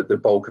 the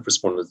bulk of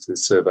respondents to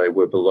this survey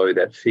were below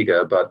that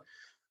figure. But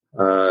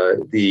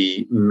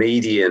The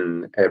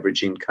median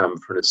average income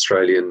for an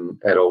Australian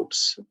adult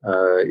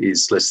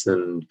is less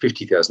than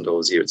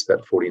 $50,000 a year. It's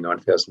about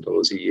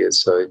 $49,000 a year.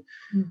 So,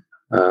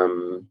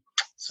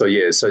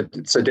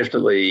 so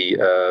definitely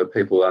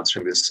people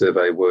answering this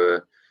survey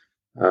were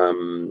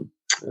on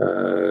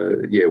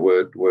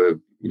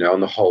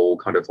the whole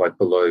kind of like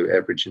below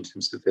average in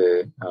terms of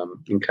their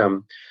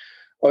income.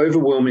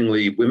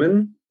 Overwhelmingly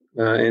women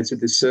answered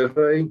this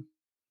survey.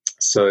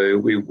 So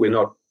we're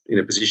not in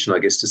a position, I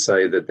guess, to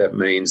say that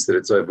means that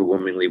it's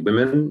overwhelmingly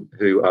women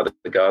who are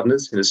the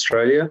gardeners in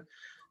Australia,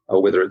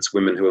 or whether it's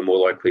women who are more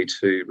likely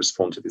to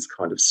respond to this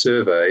kind of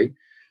survey.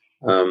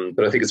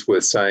 But I think it's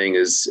worth saying,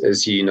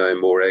 as you know,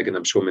 Morag, and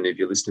I'm sure many of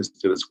your listeners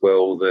do as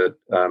well, that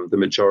the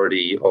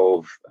majority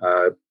of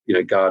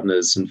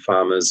gardeners and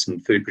farmers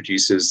and food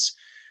producers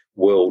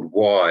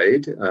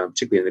worldwide,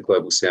 particularly in the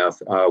global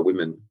south, are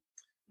women,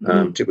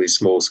 particularly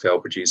small-scale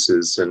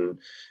producers. And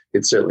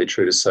it's certainly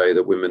true to say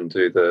that women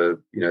do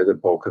the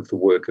bulk of the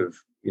work of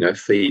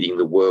feeding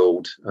the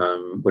world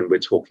when we're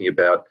talking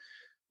about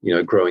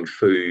growing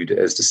food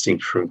as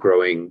distinct from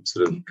growing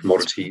sort of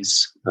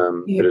commodities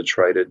that are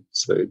traded.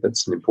 So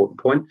that's an important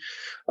point.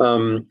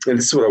 And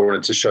this is what I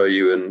wanted to show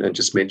you and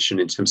just mention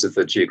in terms of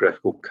the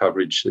geographical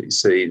coverage that you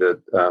see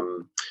that,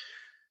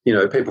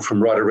 people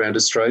from right around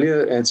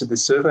Australia answered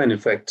this survey. And in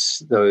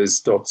fact, those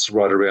dots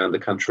right around the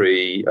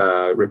country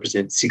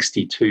represent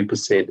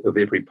 62% of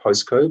every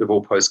postcode, of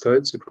all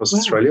postcodes across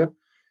Australia,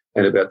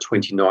 and about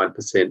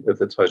 29% of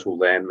the total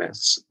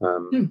landmass.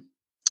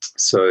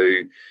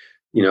 So,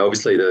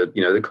 obviously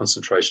the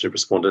concentration of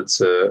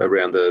respondents are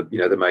around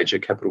the major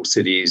capital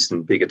cities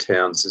and bigger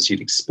towns, as you'd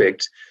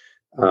expect.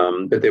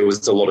 But there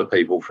was a lot of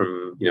people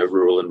from,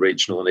 rural and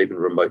regional and even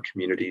remote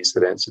communities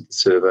that answered the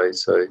survey.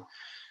 So,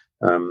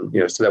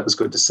 so that was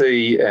good to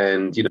see,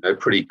 and,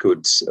 pretty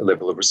good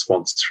level of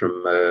response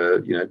from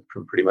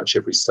pretty much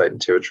every state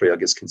and territory, I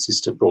guess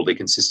broadly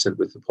consistent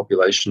with the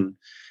population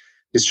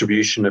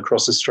distribution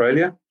across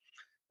Australia.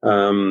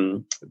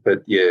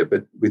 But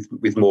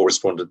with more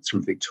respondents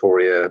from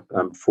Victoria,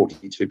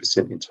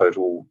 42% in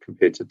total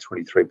compared to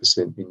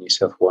 23% in New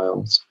South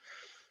Wales.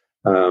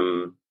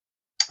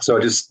 So I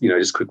just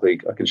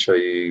quickly, I can show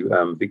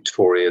you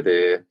Victoria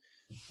there.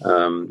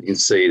 You can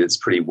see that's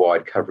pretty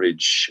wide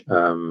coverage,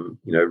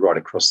 right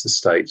across the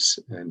state.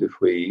 And if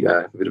we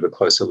have a bit of a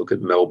closer look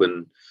at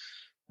Melbourne,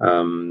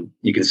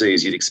 you can see,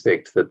 as you'd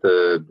expect, that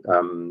the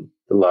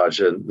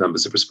larger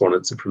numbers of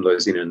respondents are from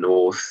those inner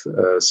north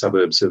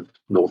suburbs of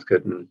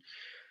Northcote and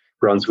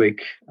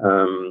Brunswick.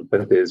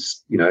 But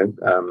there's,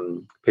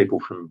 people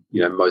from,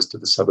 most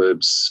of the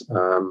suburbs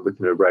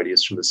within a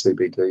radius from the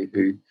CBD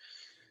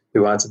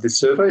who answered this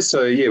survey.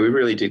 So, we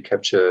really did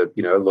capture,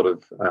 a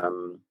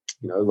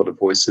lot of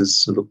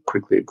voices. And look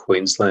quickly at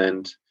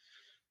Queensland.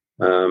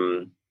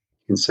 You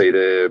can see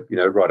there,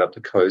 right up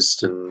the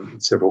coast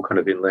and several kind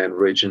of inland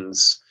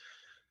regions.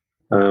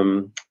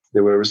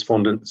 There were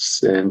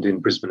respondents, and in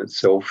Brisbane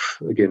itself,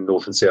 again,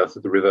 north and south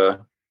of the river,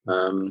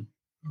 and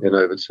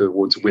over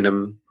towards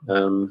Wynnum,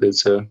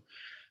 there's a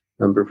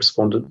number of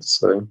respondents.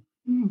 So,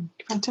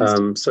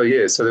 fantastic.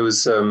 So there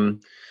was, a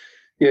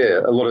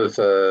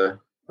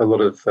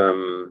lot of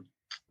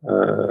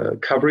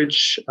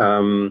coverage.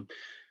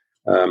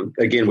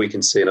 Again, we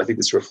can see, and I think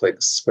this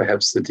reflects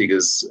perhaps the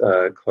Diggers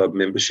Club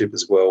membership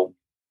as well,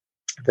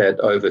 that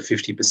over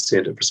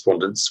 50% of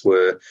respondents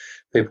were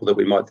people that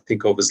we might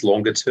think of as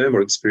longer term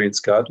or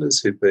experienced gardeners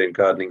who'd been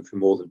gardening for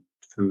more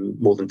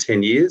than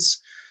 10 years,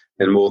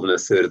 and more than a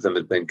third of them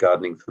had been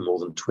gardening for more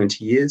than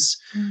 20 years.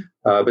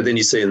 But then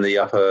you see in the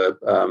upper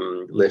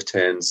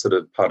left-hand sort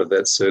of part of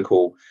that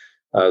circle,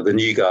 the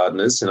new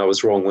gardeners, and I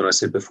was wrong when I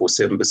said before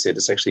 7%,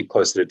 it's actually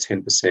closer to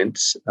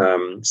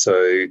 10%.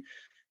 So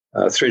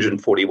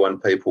 341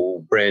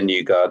 people, brand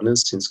new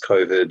gardeners since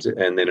COVID,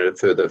 and then a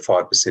further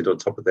 5% on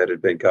top of that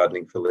had been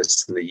gardening for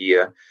less than a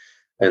year.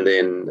 And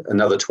then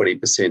another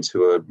 20%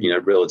 who are,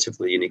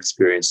 relatively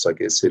inexperienced, I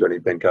guess, who'd only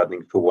been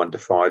gardening for 1 to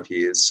 5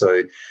 years.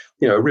 So,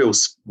 a real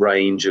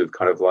range of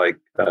kind of like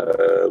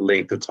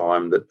length of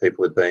time that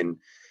people had been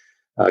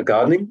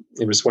gardening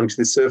in responding to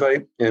this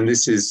survey. And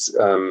this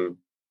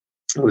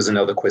was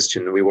another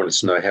question. We wanted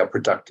to know how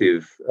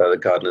productive the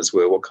gardeners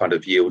were, what kind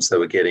of yields they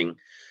were getting.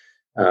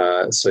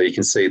 So you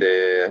can see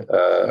there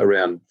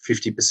around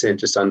 50%,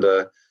 just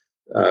under,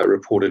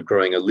 reported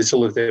growing a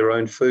little of their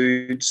own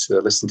food,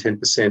 less than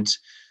 10%.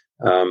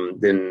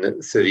 Then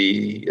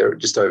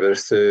just over a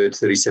third,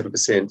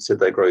 37% said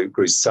they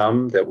grew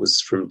some. That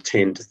was from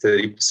 10 to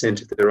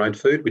 30% of their own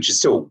food, which is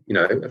still,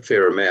 a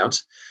fair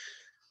amount.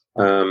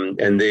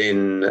 And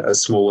then a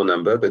smaller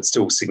number, but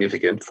still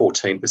significant,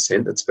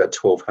 14%, that's about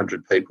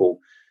 1,200 people,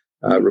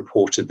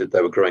 reported that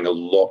they were growing a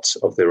lot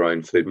of their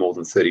own food, more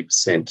than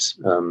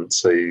 30%.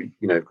 So,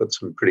 got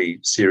some pretty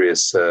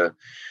serious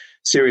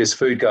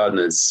food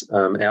gardeners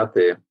out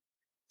there.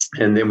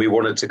 And then we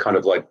wanted to kind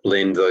of like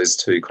blend those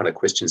two kind of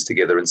questions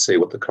together and see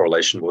what the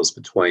correlation was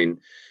between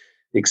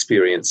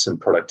experience and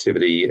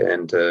productivity.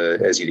 And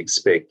as you'd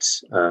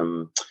expect,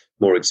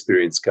 more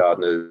experienced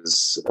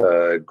gardeners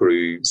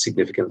grew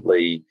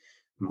significantly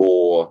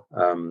more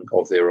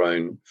of their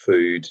own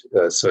food.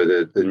 So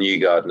the new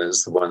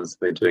gardeners, the ones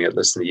that have been doing it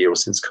less than a year or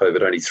since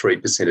COVID, only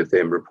 3% of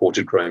them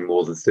reported growing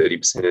more than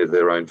 30% of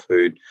their own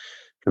food,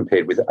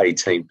 compared with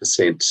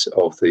 18%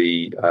 of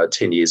the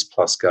 10 years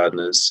plus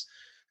gardeners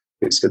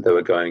who said they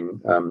were going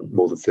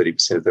more than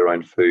 30% of their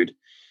own food.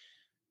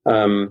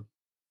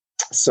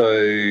 So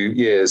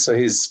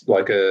here's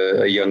like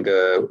a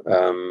younger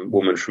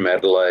woman from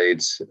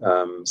Adelaide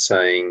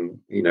saying,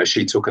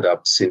 she took it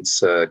up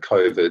since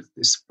COVID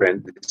this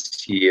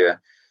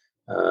year.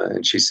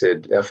 And she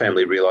said, our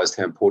family realised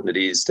how important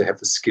it is to have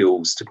the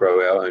skills to grow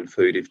our own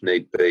food if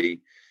need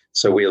be.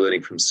 So we are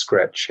learning from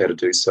scratch how to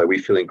do so. We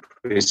feel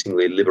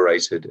increasingly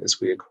liberated as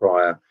we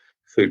acquire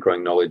food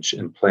growing knowledge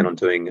and plan on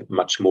doing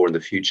much more in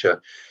the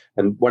future.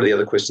 And one of the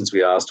other questions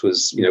we asked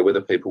was, whether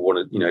people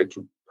wanted,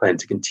 plan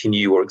to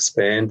continue or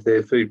expand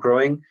their food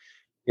growing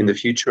in the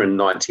future. And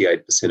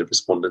 98% of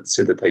respondents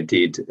said that they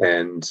did.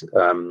 And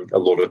a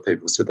lot of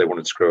people said they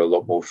wanted to grow a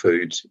lot more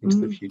food into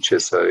the future.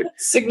 So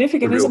that's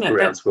significant, isn't it?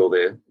 Groundswell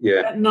there.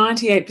 Yeah. That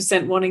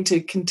 98% wanting to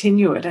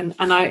continue it. And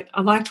I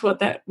liked what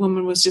that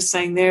woman was just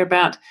saying there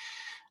about,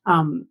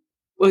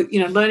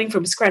 learning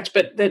from scratch,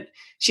 but that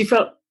she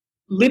felt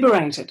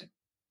liberated.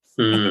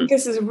 I think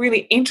this is a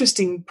really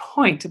interesting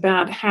point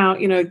about how,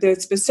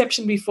 there's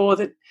perception before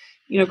that,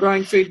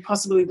 growing food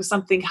possibly was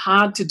something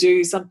hard to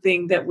do,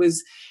 something that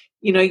was,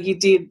 you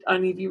did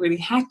only if you really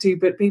had to,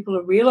 but people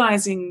are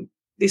realizing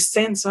this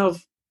sense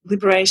of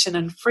liberation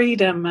and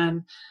freedom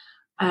and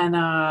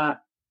I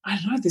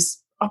don't know,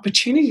 this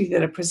opportunity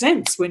that it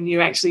presents when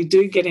you actually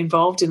do get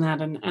involved in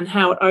that and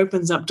how it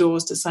opens up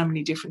doors to so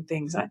many different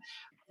things.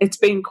 It's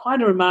been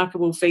quite a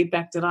remarkable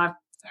feedback that I've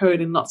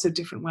heard in lots of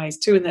different ways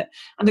too, and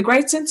the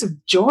great sense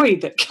of joy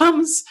that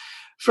comes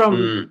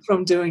from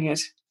doing it.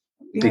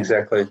 Yeah.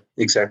 Exactly.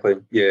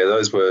 Yeah,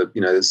 those were,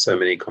 there's so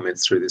many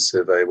comments through this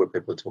survey where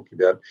people are talking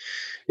about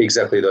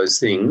exactly those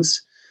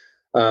things.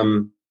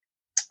 Then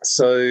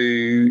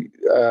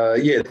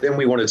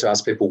we wanted to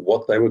ask people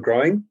what they were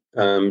growing.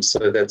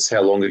 So that's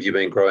how long have you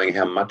been growing,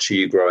 how much are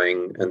you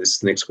growing, and the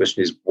next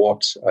question is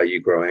what are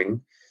you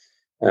growing?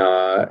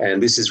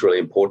 And this is really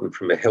important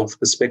from a health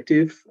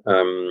perspective,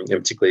 and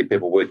particularly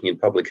people working in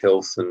public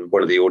health. And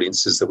one of the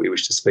audiences that we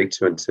wish to speak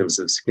to in terms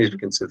of the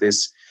significance of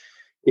this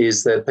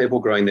is that people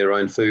growing their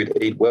own food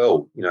eat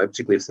well,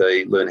 particularly if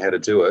they learn how to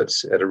do it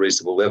at a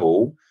reasonable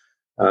level.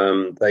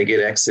 They get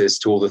access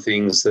to all the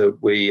things that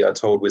we are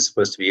told we're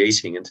supposed to be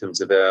eating in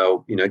terms of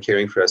our,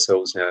 caring for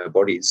ourselves and our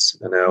bodies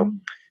and our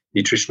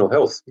nutritional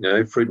health,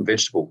 fruit and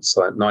vegetables.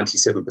 Like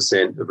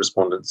 97% of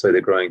respondents say they're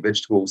growing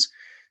vegetables,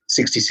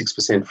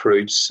 66%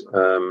 fruit,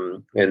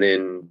 and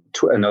then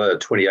another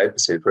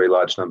 28%, very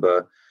large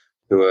number,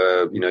 who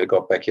are,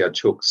 got backyard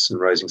chooks and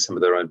raising some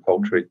of their own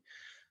poultry.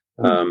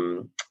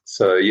 In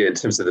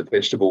terms of the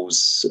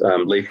vegetables,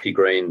 leafy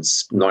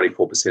greens,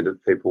 94%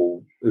 of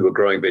people who were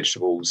growing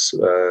vegetables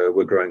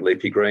were growing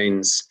leafy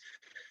greens,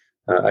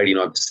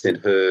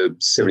 89%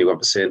 herbs,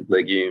 71%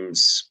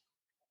 legumes,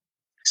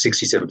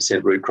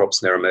 67% root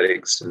crops and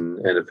aromatics, and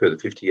a further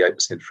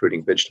 58%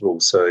 fruiting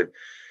vegetables. So,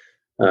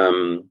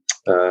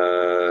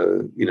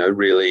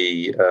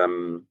 really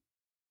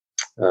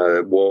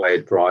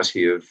wide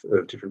variety of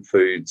different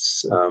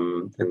foods.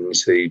 And you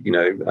see,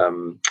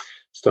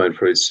 stone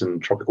fruits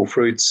and tropical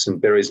fruits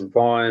and berries and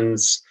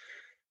vines.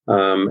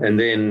 And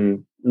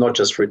then not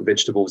just fruit and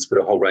vegetables, but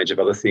a whole range of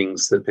other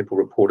things that people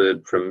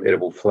reported, from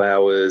edible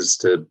flowers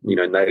to,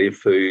 native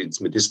foods,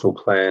 medicinal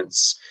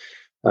plants,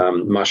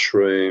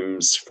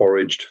 mushrooms,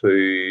 foraged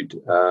food,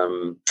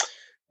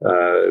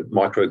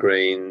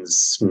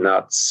 microgreens,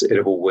 nuts,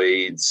 edible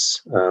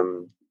weeds,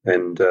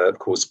 and of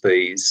course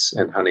bees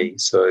and honey.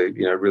 So,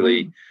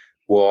 really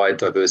wide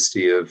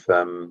diversity of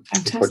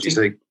produce.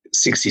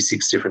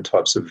 66 different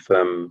types of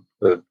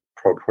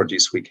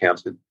produce we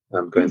counted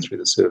going through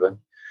the survey.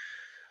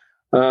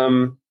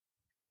 And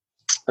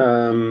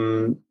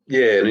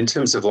in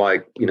terms of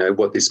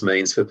what this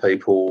means for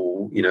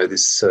people,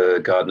 this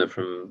gardener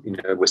from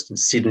Western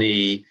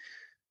Sydney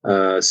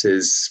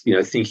says,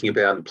 thinking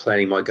about and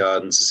planning my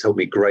gardens has helped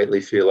me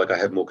greatly feel like I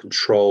have more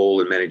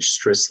control and manage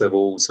stress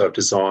levels. I've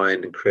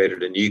designed and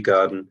created a new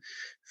garden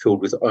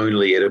filled with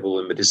only edible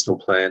and medicinal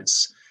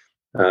plants,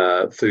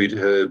 food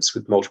herbs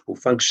with multiple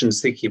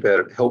functions. Thinking about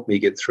it helped me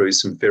get through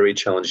some very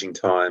challenging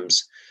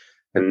times.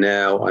 And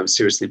now I'm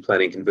seriously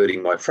planning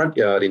converting my front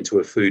yard into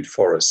a food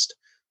forest.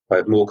 I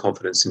have more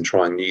confidence in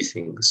trying new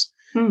things.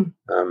 And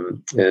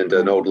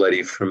an old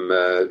lady from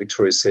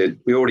Victoria said,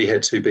 we already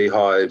had 2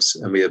 beehives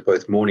and we had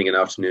both morning and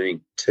afternoon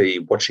tea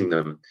watching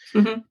them.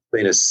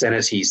 Been a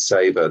sanity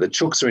saver. The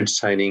chooks are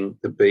entertaining.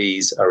 The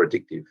bees are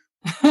addictive.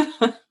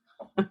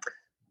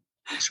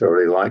 Which I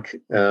really like.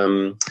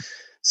 In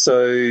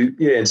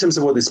terms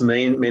of what this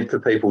meant for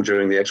people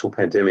during the actual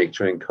pandemic,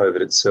 during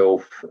COVID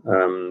itself,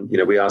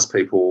 we asked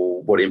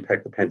people what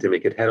impact the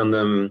pandemic had on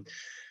them.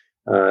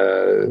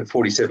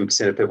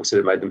 47% of people said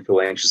it made them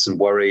feel anxious and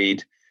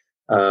worried.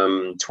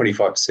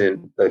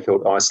 25% they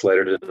felt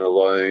isolated and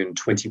alone.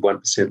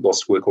 21%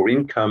 lost work or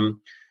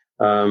income.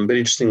 But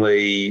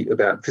interestingly,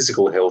 about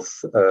physical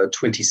health,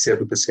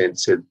 27%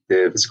 said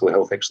their physical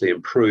health actually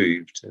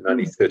improved, and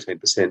only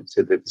 13%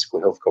 said their physical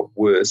health got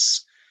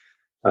worse.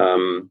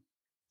 And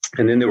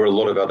then there were a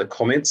lot of other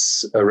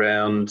comments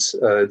around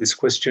this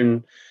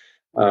question.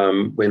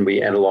 When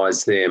we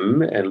analyse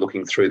them and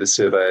looking through the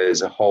survey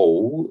as a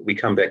whole, we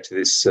come back to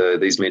these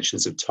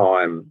mentions of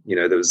time.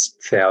 There was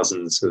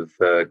thousands of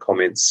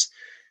comments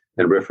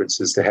and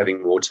references to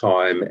having more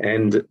time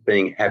and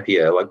being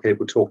happier. Like,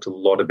 people talked a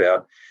lot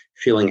about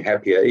feeling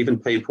happier. Even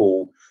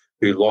people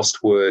who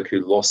lost work, who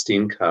lost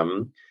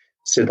income,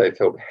 said they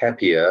felt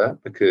happier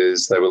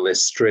because they were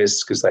less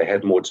stressed, because they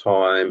had more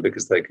time,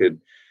 because they could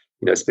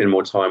spend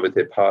more time with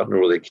their partner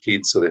or their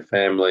kids or their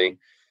family,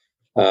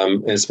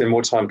 and spend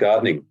more time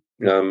gardening,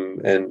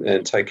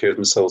 and take care of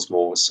themselves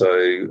more. So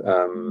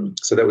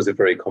that was a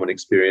very common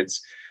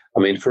experience. I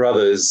mean, for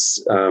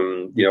others,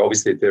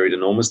 obviously it varied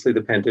enormously,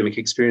 the pandemic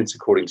experience,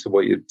 according to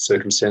what your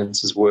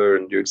circumstances were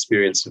and your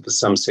experience. And for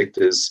some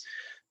sectors,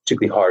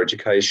 particularly higher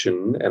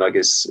education, and I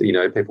guess,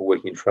 people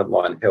working in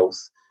frontline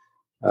health,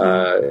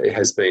 it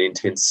has been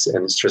intense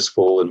and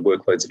stressful, and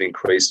workloads have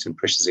increased and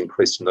pressures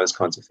increased and those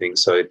kinds of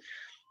things. So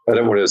I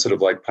don't want to sort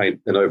of like paint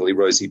an overly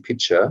rosy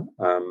picture,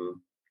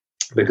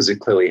 because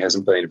it clearly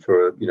hasn't been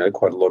for,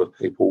 quite a lot of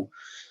people.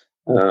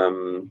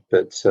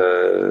 But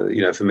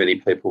for many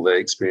people, they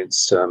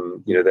experienced,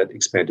 that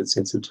expanded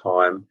sense of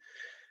time.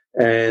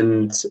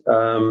 And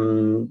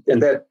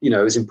that,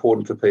 is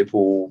important for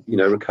people,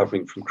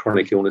 recovering from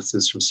chronic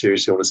illnesses, from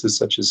serious illnesses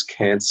such as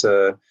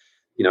cancer,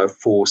 a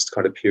forced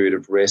kind of period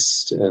of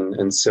rest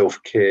and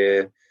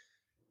self-care,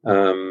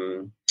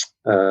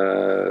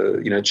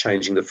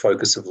 changing the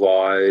focus of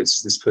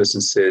lives. This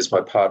person says,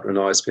 my partner and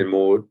I spend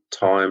more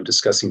time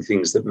discussing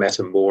things that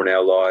matter more in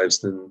our lives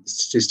than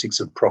statistics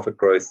of profit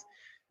growth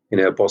in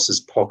our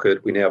boss's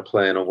pocket. We now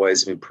plan on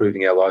ways of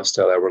improving our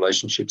lifestyle, our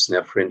relationships, and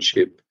our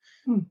friendship.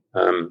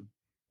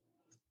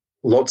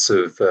 Lots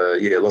of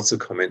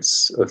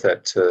comments of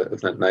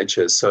that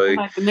nature. So I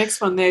like the next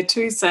one there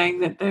too,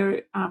 saying that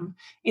they're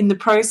in the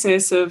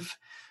process of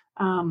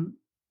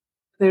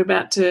they're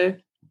about to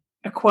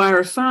acquire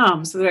a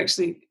farm. So they're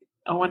actually,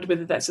 I wonder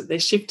whether that's that they're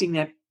shifting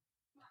their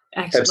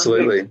action.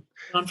 Absolutely.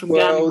 On from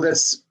well, gardening.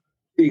 That's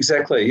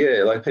exactly,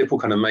 yeah. Like, people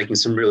kind of making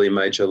some really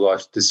major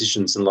life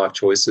decisions and life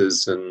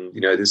choices, and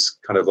this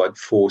kind of like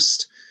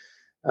forced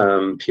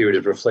period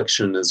of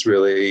reflection is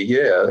really,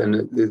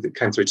 and it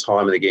came through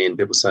time and again,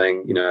 people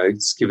saying,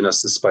 it's given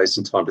us the space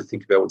and time to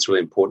think about what's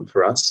really important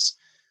for us.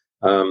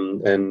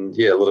 And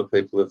a lot of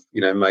people have,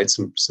 made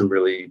some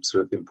really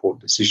sort of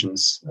important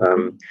decisions.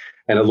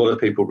 And a lot of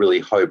people really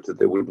hoped that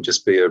there wouldn't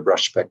just be a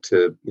rush back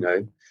to,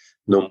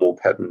 normal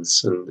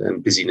patterns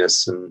and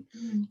busyness and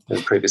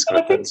previous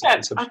kind of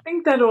patterns. I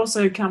think that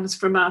also comes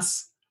from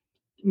us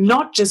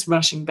not just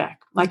rushing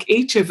back, like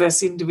each of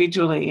us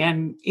individually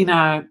and in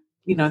our,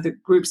 the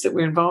groups that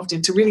we're involved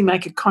in, to really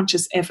make a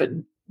conscious effort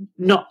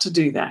not to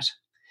do that.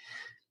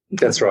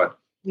 That's right.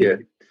 Yeah.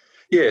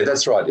 Yeah,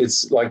 that's right.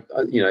 It's like,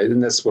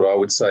 and that's what I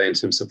would say in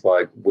terms of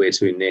like where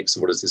to next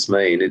and what does this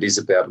mean. It is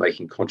about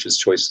making conscious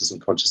choices and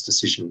conscious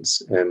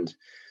decisions and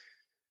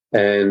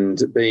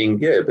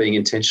being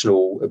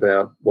intentional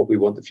about what we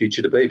want the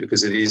future to be,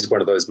 because it is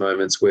one of those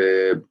moments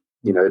where,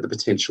 the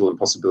potential and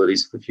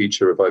possibilities for the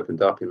future have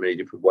opened up in many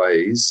different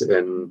ways,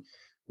 and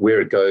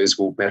where it goes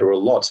will matter a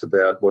lot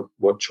about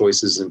what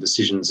choices and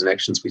decisions and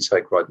actions we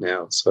take right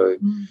now. So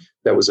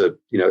that was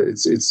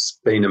it's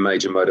been a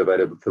major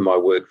motivator for my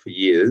work for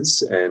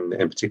years, and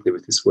particularly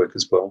with this work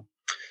as well.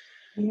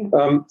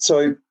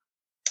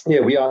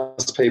 We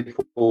asked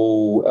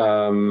people,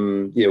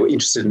 we're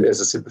interested in, as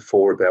I said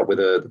before, about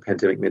whether the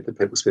pandemic meant that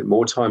people spent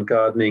more time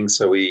gardening.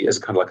 So we, as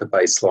a kind of like a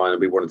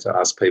baseline, we wanted to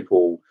ask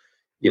people,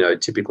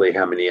 typically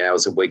how many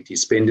hours a week do you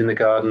spend in the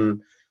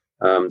garden?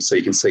 So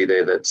you can see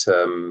there that,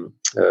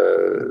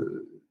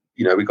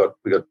 we got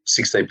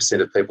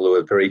 16% of people who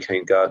are very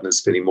keen gardeners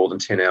spending more than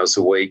 10 hours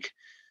a week.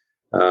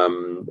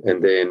 And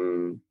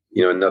then,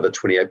 another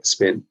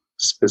 28%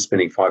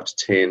 spending 5 to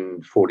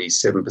 10,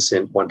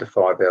 47% 1 to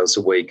 5 hours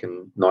a week,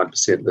 and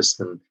 9% less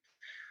than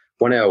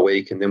 1 hour a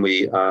week. And then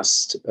we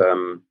asked,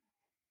 did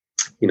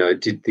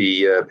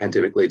the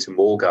pandemic lead to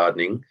more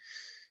gardening?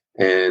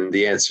 And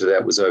the answer to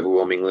that was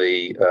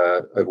overwhelmingly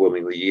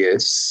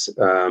yes.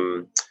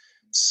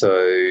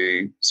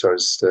 Sorry,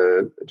 just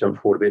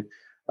jump forward a bit.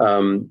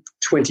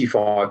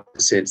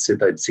 25% said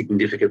they'd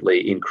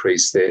significantly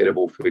increased their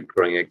edible food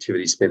growing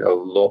activity, spent a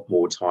lot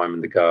more time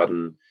in the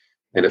garden,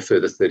 and a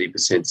further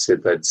 30%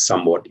 said they'd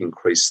somewhat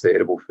increased their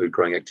edible food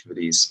growing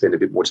activities, spent a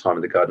bit more time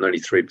in the garden. Only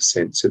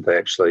 3% said they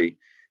actually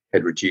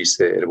had reduced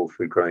their edible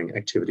food growing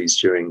activities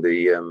during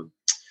the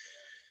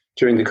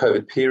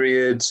COVID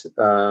period.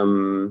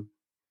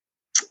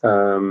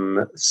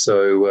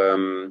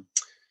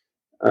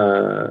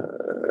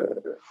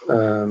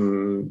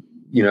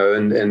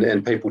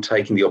 And people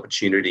taking the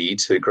opportunity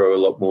to grow a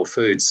lot more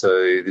food.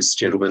 So this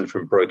gentleman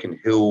from Broken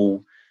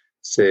Hill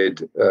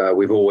said,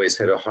 we've always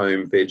had a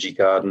home veggie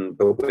garden,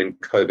 but when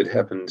COVID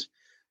happened,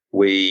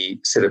 we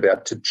set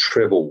about to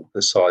treble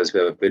the size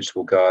of our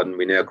vegetable garden.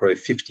 We now grow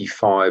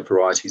 55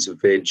 varieties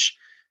of veg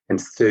and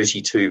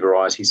 32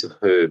 varieties of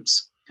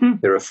herbs.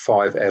 There are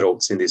 5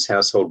 adults in this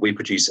household. We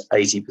produce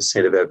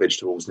 80% of our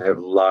vegetables and have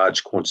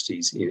large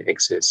quantities in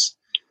excess.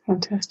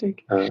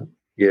 Fantastic.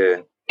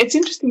 Yeah. It's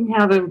interesting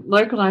how the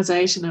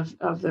localisation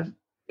of the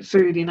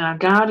food in our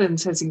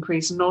gardens has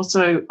increased, and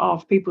also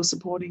of people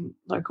supporting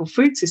local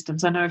food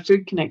systems. I know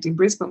Food Connect in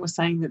Brisbane was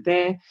saying that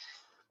they're,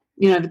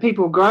 the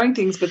people were growing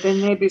things, but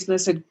then their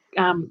business had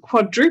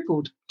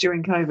quadrupled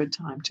during COVID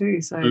time too.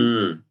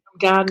 So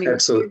gardening,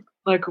 absolutely.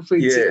 Local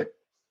food systems.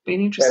 Been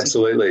interesting.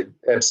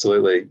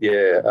 Absolutely,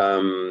 yeah,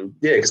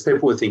 because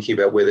people were thinking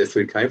about where their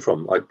food came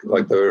from, like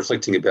they were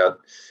reflecting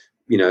about,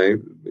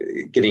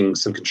 getting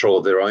some control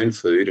of their own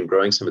food and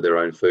growing some of their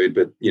own food.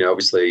 But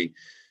obviously,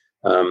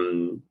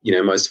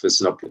 most of us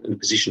are not in a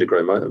position to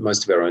grow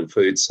most of our own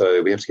food,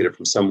 so we have to get it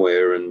from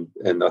somewhere. And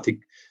I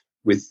think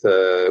with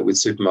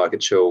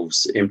supermarket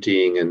shelves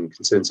emptying and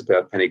concerns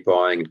about panic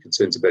buying and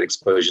concerns about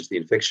exposure to the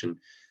infection.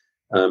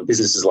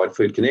 Businesses like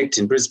Food Connect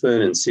in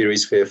Brisbane and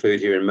Ceres Fair Food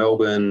here in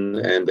Melbourne,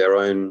 and our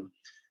own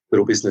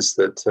little business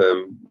that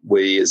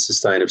we as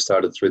Sustain have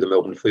started through the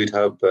Melbourne Food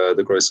Hub,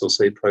 the Grow Soil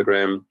Seed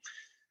program.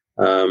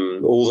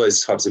 All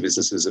those types of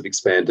businesses have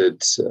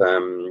expanded.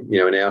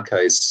 In our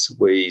case,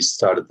 we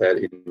started that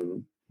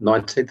in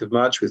 19th of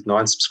March with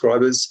 9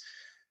 subscribers,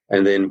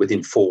 and then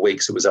within 4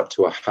 weeks it was up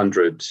to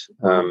 100.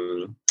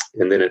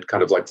 And then it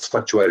kind of like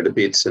fluctuated a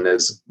bit, and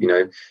as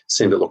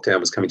seemed that lockdown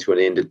was coming to an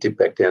end, it dipped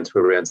back down to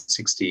around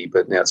 60,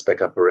 but now it's back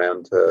up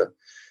around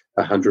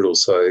 100 or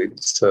so.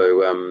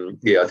 So I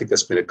think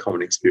that's been a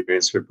common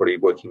experience for everybody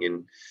working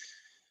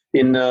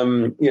in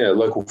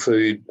local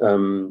food,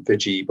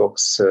 veggie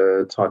box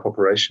type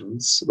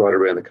operations right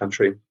around the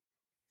country.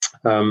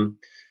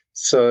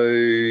 So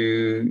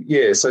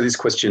this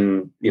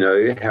question,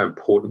 how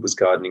important was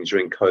gardening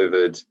during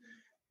COVID?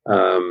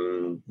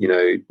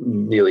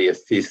 Nearly a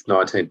fifth,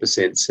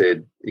 19%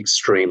 said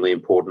extremely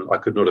important. I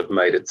could not have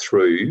made it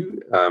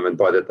through, and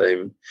by that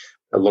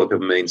a lot of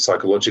people mean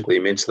psychologically,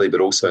 mentally,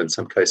 but also in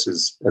some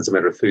cases as a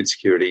matter of food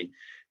security,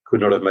 could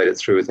not have made it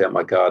through without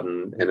my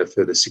garden. And a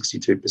further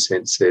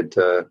 62% said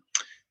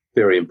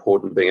very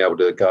important. Being able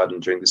to garden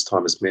during this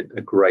time has meant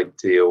a great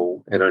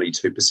deal, and only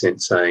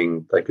 2%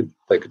 saying they could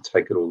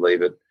take it or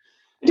leave it.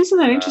 But isn't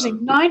that interesting?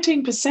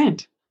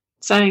 19%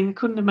 saying they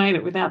couldn't have made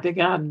it without their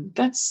garden.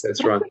 That's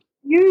right. A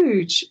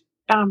huge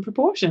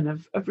proportion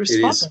of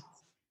respondents.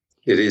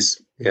 It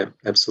is. Yeah,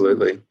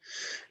 absolutely.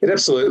 And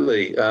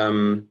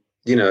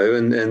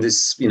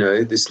this,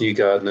 this new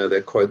gardener,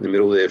 that quote in the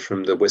middle there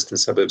from the western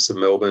suburbs of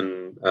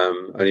Melbourne,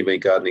 only been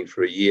gardening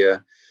for a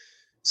year,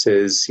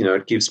 says,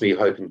 it gives me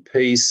hope and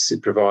peace.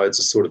 It provides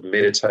a sort of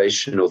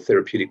meditation or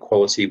therapeutic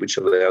quality which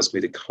allows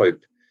me to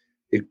cope.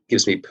 It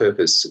gives me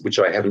purpose, which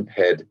I haven't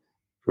had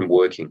from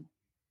working.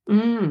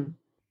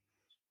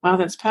 Wow,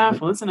 that's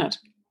powerful, isn't it?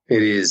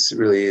 It is,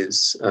 really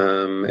is.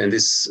 And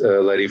this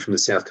lady from the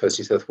South Coast,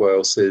 New South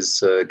Wales,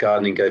 says,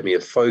 gardening gave me a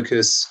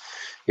focus.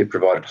 It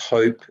provided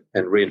hope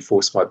and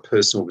reinforced my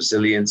personal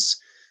resilience.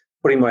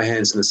 Putting my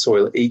hands in the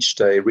soil each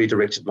day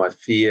redirected my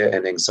fear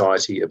and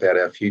anxiety about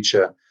our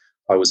future.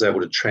 I was able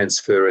to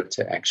transfer it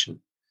to action.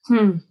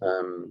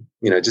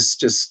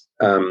 Just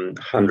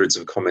hundreds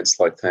of comments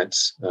like that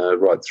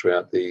right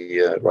throughout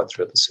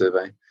the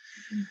survey.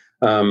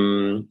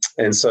 And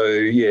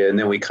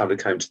then we kind of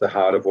came to the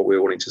heart of what we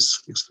were wanting to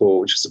explore,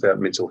 which is about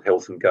mental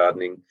health and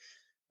gardening.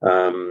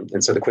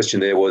 And so the question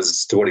there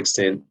was, to what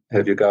extent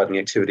have your gardening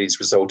activities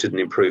resulted in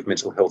improved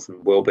mental health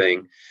and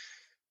well-being?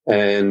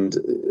 And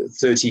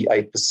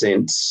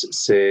 38%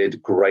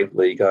 said,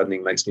 greatly,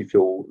 gardening makes me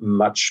feel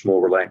much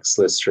more relaxed,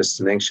 less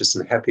stressed and anxious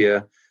and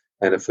happier.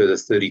 And a further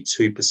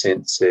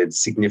 32% said,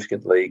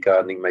 significantly,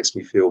 gardening makes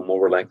me feel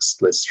more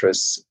relaxed, less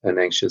stressed and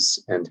anxious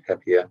and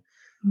happier.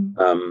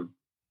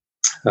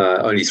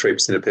 Only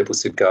 3% of people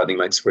said gardening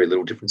makes very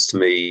little difference to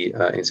me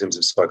in terms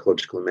of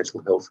psychological and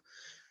mental health.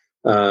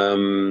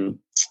 As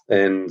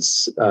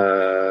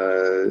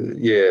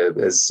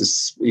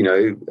this,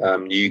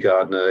 new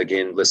gardener,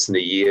 again, less than a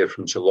year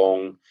from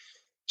Geelong,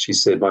 she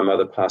said, my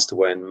mother passed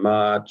away in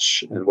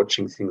March, and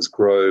watching things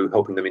grow,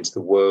 helping them into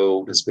the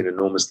world has been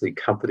enormously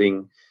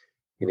comforting.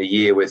 In a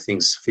year where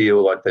things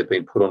feel like they've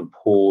been put on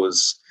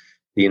pause,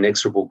 the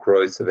inexorable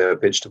growth of our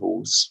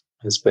vegetables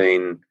has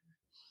been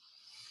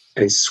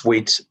a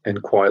sweet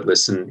and quiet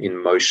lesson in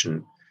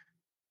motion,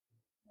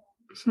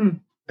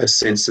 a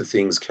sense of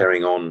things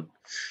carrying on.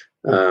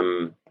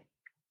 And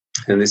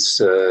this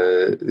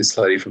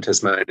lady from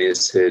Tasmania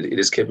said, it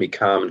has kept me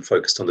calm and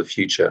focused on the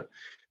future.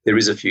 There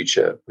is a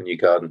future when you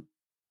garden.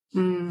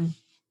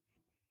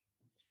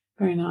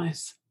 Very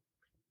nice.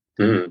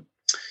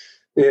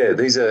 Yeah,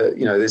 these are,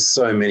 there's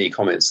so many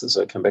comments. As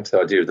I come back to the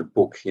idea of the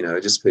book,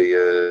 just be,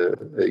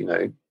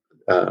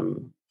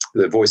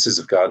 the voices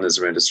of gardeners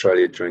around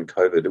Australia during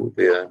COVID. It would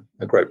be a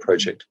great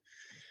project.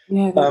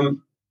 Yeah.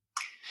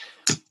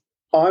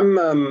 I'm.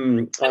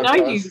 I know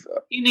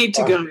you need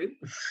to go.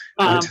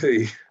 I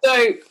do.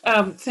 So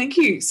thank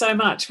you so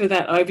much for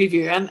that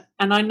overview.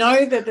 And I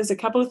know that there's a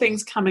couple of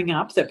things coming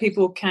up that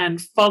people can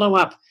follow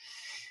up.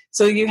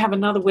 So you have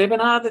another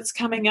webinar that's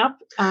coming up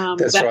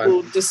That's that right.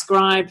 will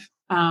describe,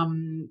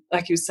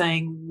 like you were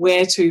saying,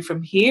 where to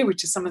from here,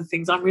 which is some of the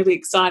things I'm really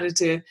excited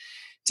to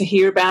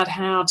hear about,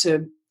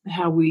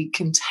 how we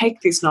can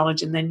take this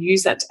knowledge and then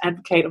use that to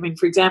advocate. I mean,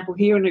 for example,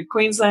 here in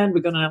Queensland,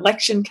 we've got an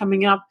election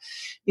coming up.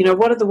 You know,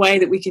 what are the way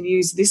that we can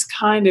use this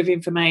kind of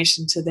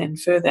information to then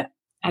further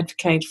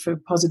advocate for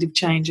positive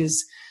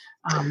changes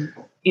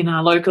in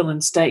our local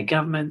and state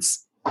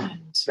governments?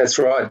 That's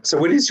right. So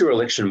when is your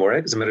election,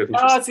 Morag? As a matter of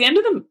interest? It's the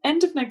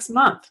end of next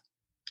month.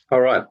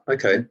 All right.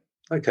 Okay.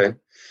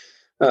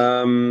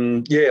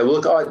 Yeah.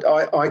 Look,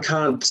 I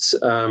can't.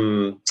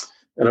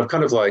 And I've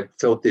kind of like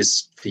felt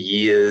this for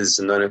years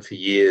and known it for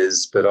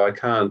years, but I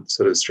can't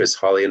sort of stress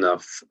highly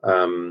enough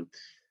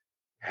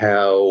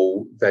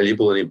how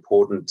valuable and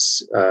important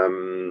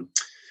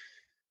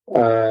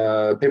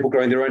people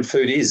growing their own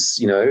food is.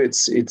 You know,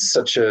 it's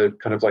such a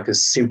kind of like a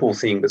simple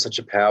thing, but such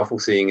a powerful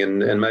thing.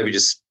 And maybe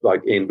just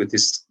like end with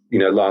this, you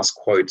know, last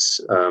quote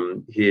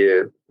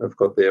here. I've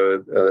got there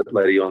a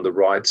lady on the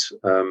right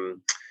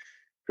from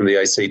the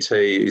ACT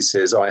who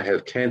says, "I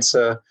have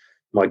cancer.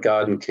 My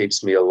garden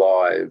keeps me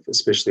alive,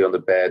 especially on the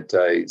bad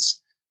days.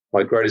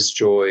 My greatest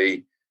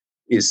joy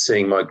is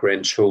seeing my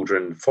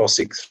grandchildren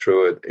fossick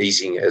through it,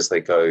 eating as they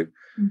go."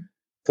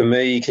 For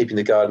me, keeping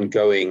the garden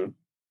going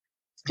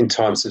in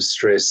times of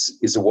stress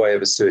is a way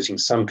of asserting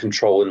some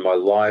control in my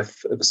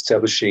life, of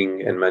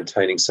establishing and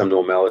maintaining some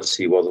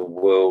normality while the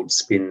world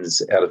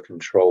spins out of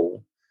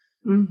control.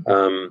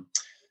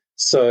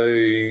 So,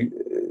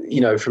 you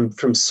know,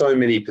 from so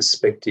many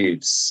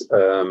perspectives,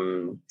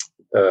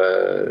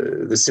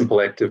 the simple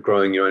act of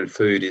growing your own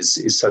food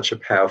is such a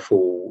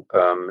powerful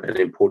and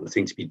important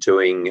thing to be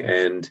doing.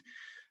 And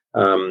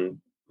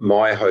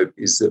my hope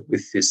is that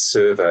with this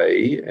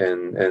survey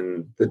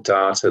and the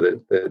data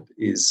that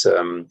is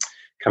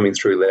coming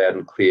through loud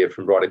and clear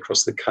from right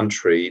across the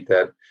country,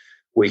 that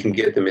we can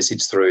get the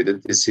message through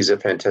that this is a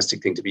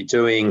fantastic thing to be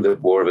doing,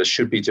 that more of us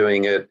should be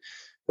doing it,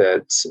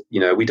 that, you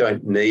know, we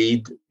don't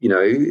need, you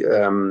know,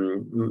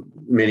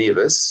 many of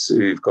us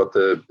who've got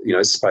the, you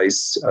know,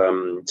 space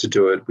to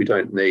do it. We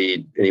don't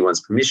need anyone's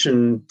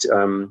permission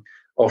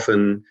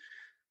often.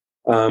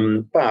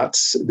 But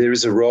there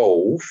is a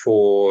role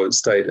for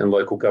state and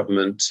local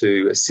government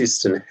to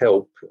assist and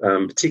help,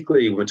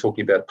 particularly when we're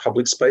talking about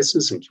public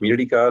spaces and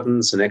community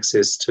gardens and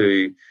access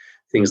to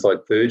things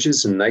like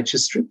verges and nature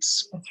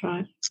strips. That's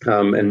right.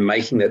 And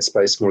making that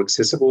space more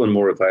accessible and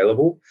more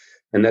available.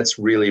 And that's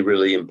really,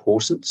 really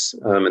important.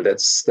 And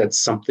that's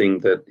something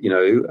that, you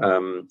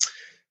know,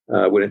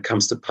 when it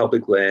comes to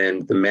public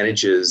land, the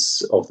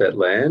managers of that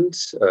land,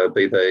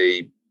 be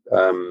they,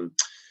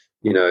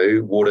 you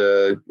know,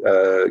 water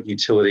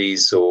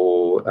utilities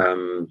or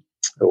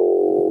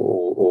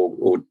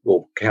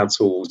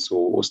councils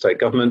or state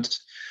government,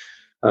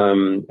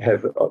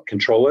 have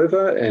control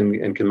over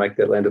and can make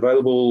that land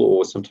available,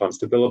 or sometimes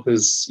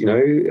developers, you know,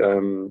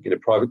 in a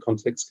private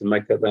context can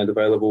make that land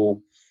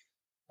available.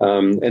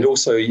 And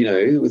also, you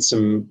know, with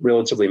some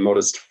relatively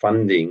modest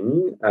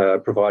funding,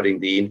 providing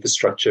the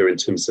infrastructure in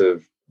terms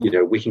of, you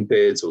know, wicking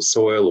beds or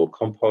soil or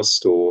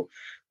compost or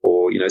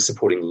you know,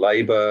 supporting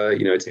labour,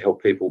 you know, to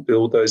help people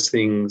build those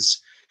things.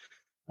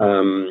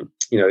 You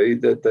know,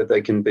 that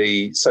they can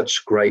be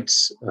such great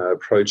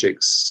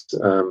projects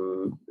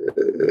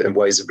and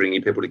ways of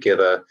bringing people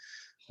together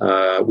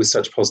with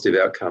such positive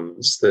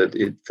outcomes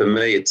that for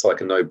me, it's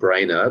like a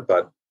no-brainer.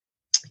 But,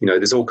 you know,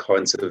 there's all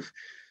kinds of,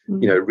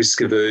 you know,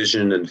 risk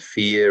aversion and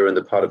fear on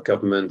the part of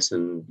government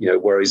and, you know,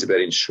 worries about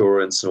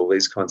insurance and all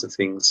these kinds of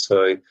things.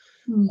 So,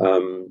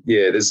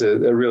 yeah, there's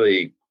a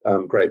really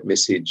great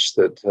message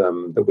that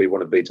we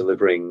want to be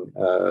delivering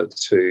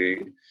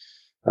to,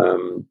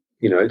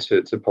 you know,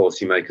 to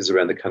policymakers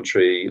around the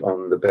country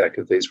on the back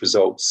of these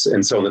results.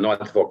 And so on the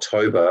 9th of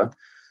October,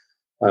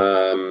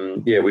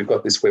 yeah, we've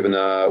got this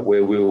webinar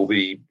where we will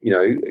be, you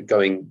know,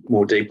 going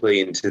more deeply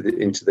into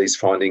these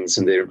findings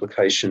and their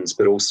implications,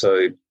 but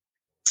also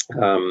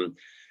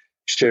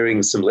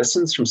sharing some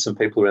lessons from some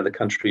people around the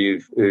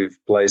country who've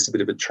blazed a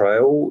bit of a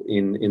trail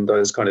in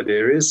those kind of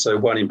areas. So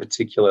one in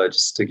particular,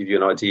 just to give you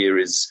an idea,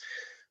 is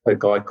a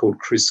guy called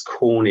Chris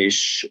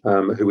Cornish,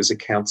 who was a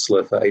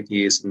councillor for 8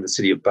 years in the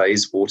city of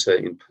Bayswater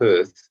in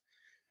Perth,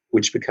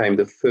 which became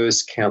the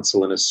first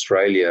council in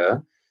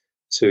Australia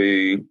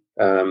to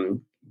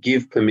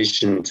give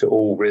permission to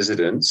all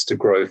residents to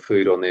grow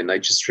food on their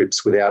nature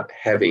strips without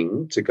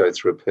having to go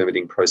through a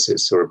permitting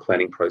process or a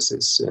planning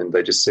process. And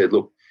they just said,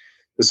 look,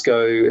 let's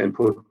go and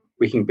put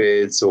wicking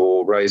beds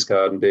or raised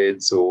garden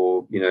beds,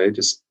 or, you know,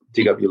 just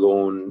dig up your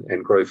lawn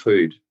and grow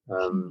food.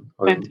 You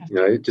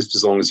know, just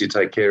as long as you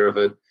take care of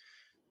it,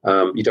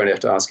 you don't have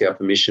to ask our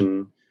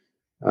permission,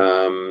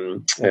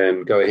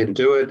 and go ahead and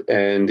do it.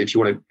 And if you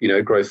want to, you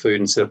know, grow food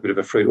and set up a bit of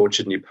a fruit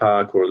orchard in your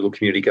park or a little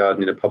community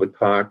garden in a public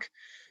park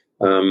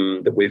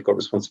that we've got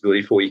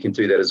responsibility for, you can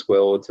do that as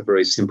well. It's a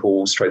very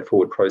simple,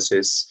 straightforward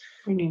process.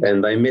 Brilliant.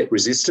 And they met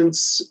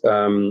resistance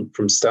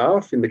from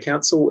staff in the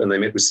council, and they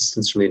met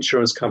resistance from the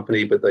insurance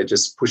company, but they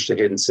just pushed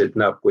ahead and said,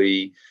 no,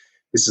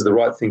 this is the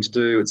right thing to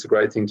do. It's a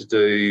great thing to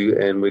do,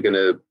 and we're going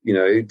to,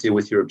 deal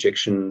with your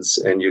objections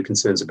and your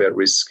concerns about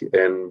risk,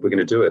 and we're going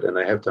to do it. And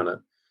they have done it.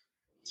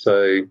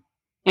 So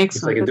excellent.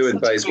 If they can do it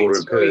in Bayswater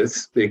and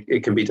Perth,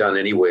 it can be done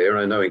anywhere.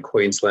 I know in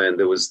Queensland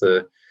there was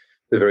the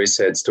very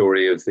sad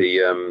story of the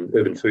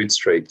urban food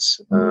street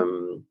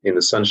in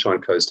the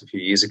Sunshine Coast a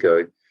few years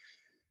ago.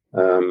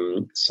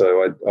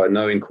 So I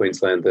know in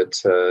Queensland that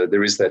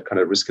there is that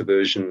kind of risk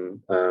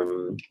aversion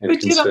and but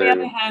concern. On the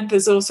other hand,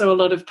 there's also a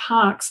lot of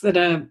parks that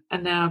are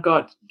now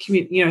got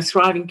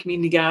thriving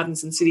community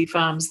gardens and city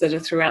farms that are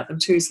throughout them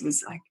too. So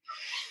there's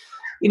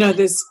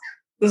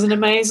there's an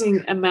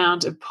amazing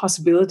amount of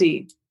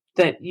possibility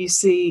that you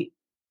see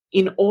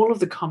in all of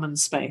the common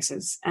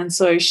spaces. And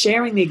so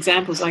sharing the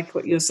examples like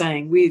what you're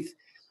saying with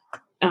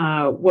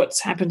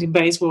what's happened in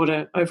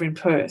Bayswater over in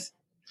Perth,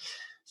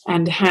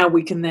 and how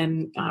we can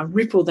then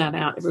ripple that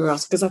out everywhere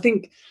else. Because I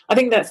think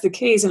that's the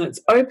key, and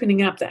it's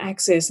opening up the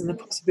access and the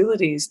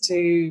possibilities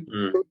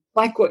to,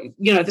 like what,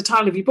 the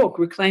title of your book,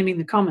 Reclaiming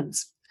the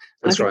Commons.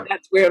 That's right.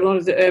 That's where a lot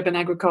of the urban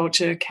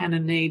agriculture can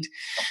and need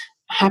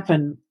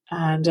happen,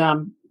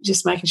 and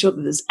just making sure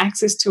that there's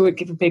access to it,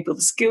 giving people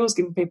the skills,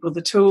 giving people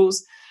the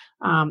tools,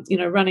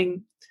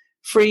 running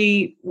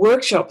free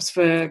workshops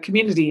for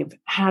community of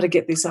how to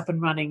get this up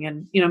and running,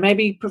 and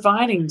maybe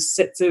providing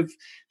sets of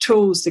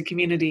tools to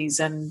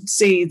communities and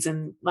seeds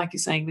and, like you're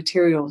saying,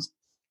 materials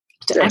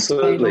to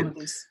activate all of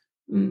this.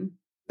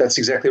 That's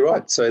exactly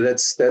right. So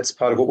that's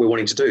part of what we're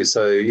wanting to do.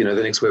 So, the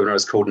next webinar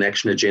is called An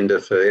Action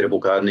Agenda for Edible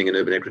Gardening and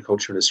Urban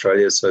Agriculture in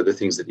Australia. So the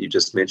things that you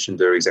just mentioned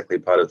are exactly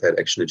part of that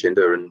action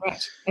agenda. And,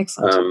 right.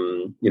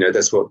 Excellent.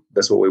 That's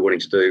what we're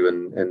wanting to do,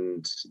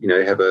 and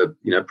have a,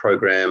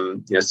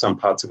 program, some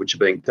parts of which are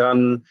being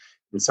done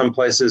in some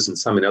places and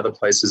some in other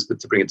places, but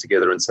to bring it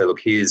together and say,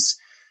 look, here's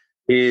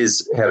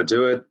how to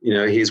do it.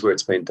 Here's where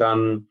it's been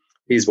done.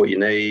 Here's what you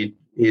need.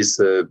 Here's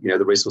the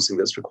the resourcing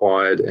that's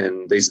required,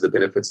 and these are the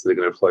benefits that are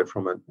going to flow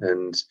from it.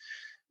 And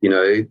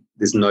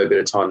there's no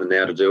better time than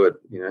now to do it.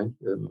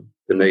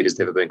 The need has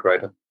never been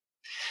greater.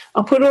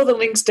 I'll put all the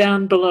links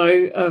down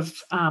below of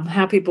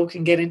how people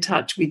can get in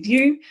touch with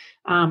you,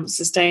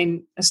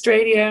 Sustain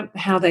Australia,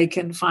 how they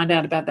can find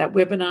out about that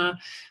webinar,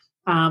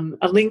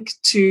 a link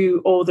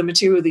to all the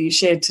material that you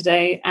shared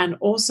today, and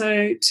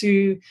also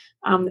to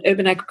the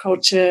Urban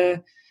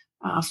Agriculture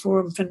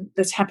Forum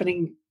that's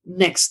happening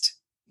next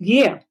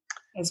year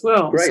as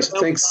well. Great. So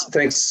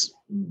thanks.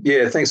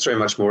 Yeah, thanks very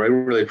much, Maura. I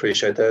really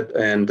appreciate that.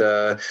 And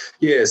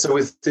so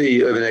with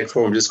the Urban Ag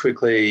Forum, just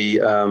quickly,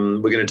 we're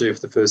going to do for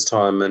the first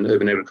time an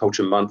Urban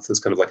Agriculture Month as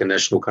kind of like a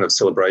national kind of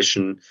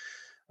celebration,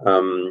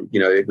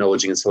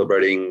 acknowledging and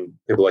celebrating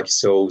people like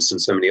yourselves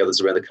and so many others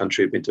around the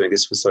country who've been doing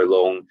this for so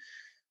long,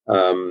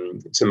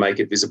 to make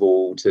it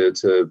visible,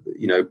 to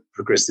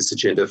progress this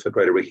agenda for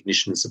greater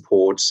recognition and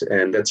support.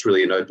 And that's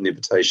really an open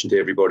invitation to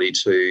everybody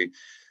to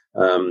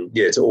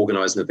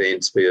organise an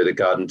event, be it a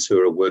garden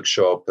tour, a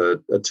workshop,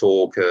 a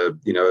talk, a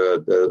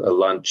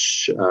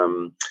lunch,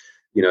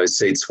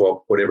 seed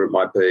swap, whatever it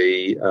might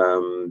be,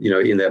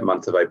 in that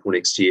month of April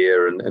next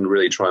year, and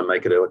really try and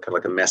make it kind of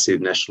like a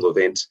massive national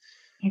event.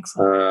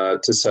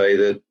 Excellent. To say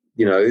that,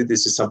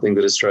 this is something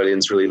that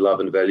Australians really love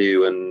and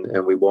value,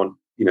 and we want,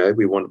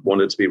 we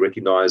want it to be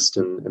recognised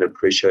and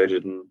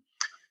appreciated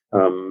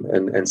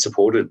and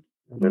supported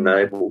and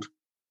enabled.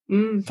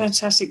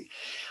 Fantastic.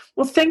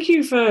 Well, thank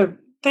you for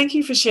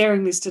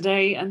sharing this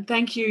today, and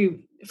thank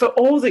you for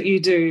all that you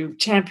do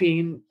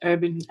champion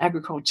urban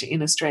agriculture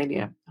in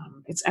Australia.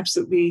 It's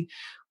absolutely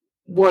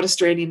what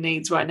Australia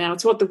needs right now.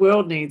 It's what the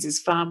world needs,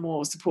 is far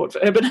more support for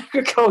urban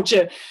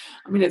agriculture.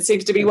 I mean, it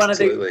seems to be one of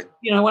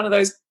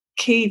those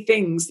key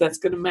things that's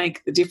going to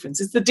make the difference.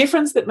 It's the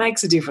difference that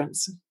makes a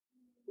difference.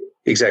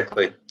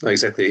 Exactly.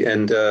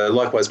 And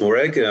likewise,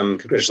 Morag,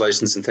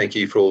 congratulations and thank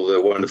you for all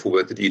the wonderful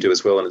work that you do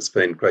as well, and it's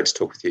been great to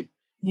talk with you.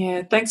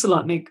 Yeah, thanks a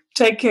lot, Nick.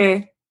 Take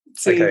care.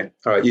 See you.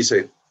 All right, you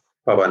too.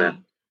 Bye-bye now.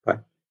 Bye.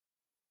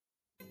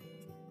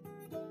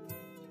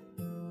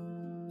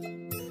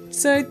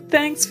 So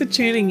thanks for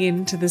tuning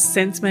in to the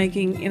Sense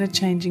Making in a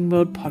Changing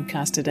World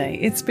podcast today.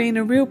 It's been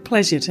a real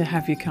pleasure to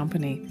have your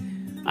company.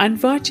 I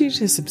invite you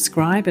to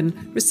subscribe and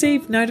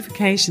receive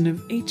notification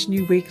of each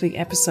new weekly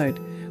episode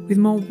with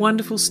more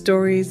wonderful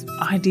stories,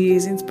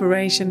 ideas,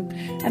 inspiration,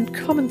 and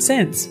common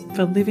sense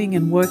for living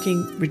and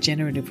working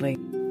regeneratively.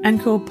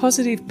 Anchor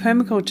positive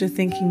permaculture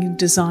thinking and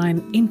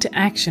design into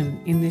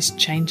action in this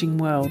changing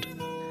world.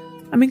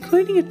 I'm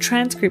including a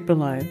transcript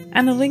below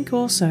and a link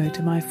also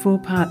to my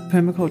 4-part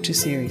permaculture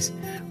series,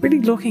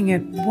 really looking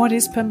at what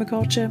is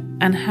permaculture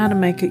and how to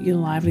make it your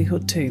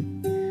livelihood too.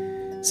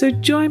 So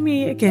join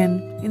me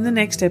again in the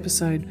next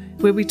episode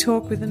where we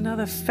talk with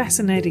another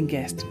fascinating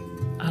guest.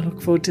 I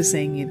look forward to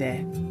seeing you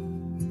there.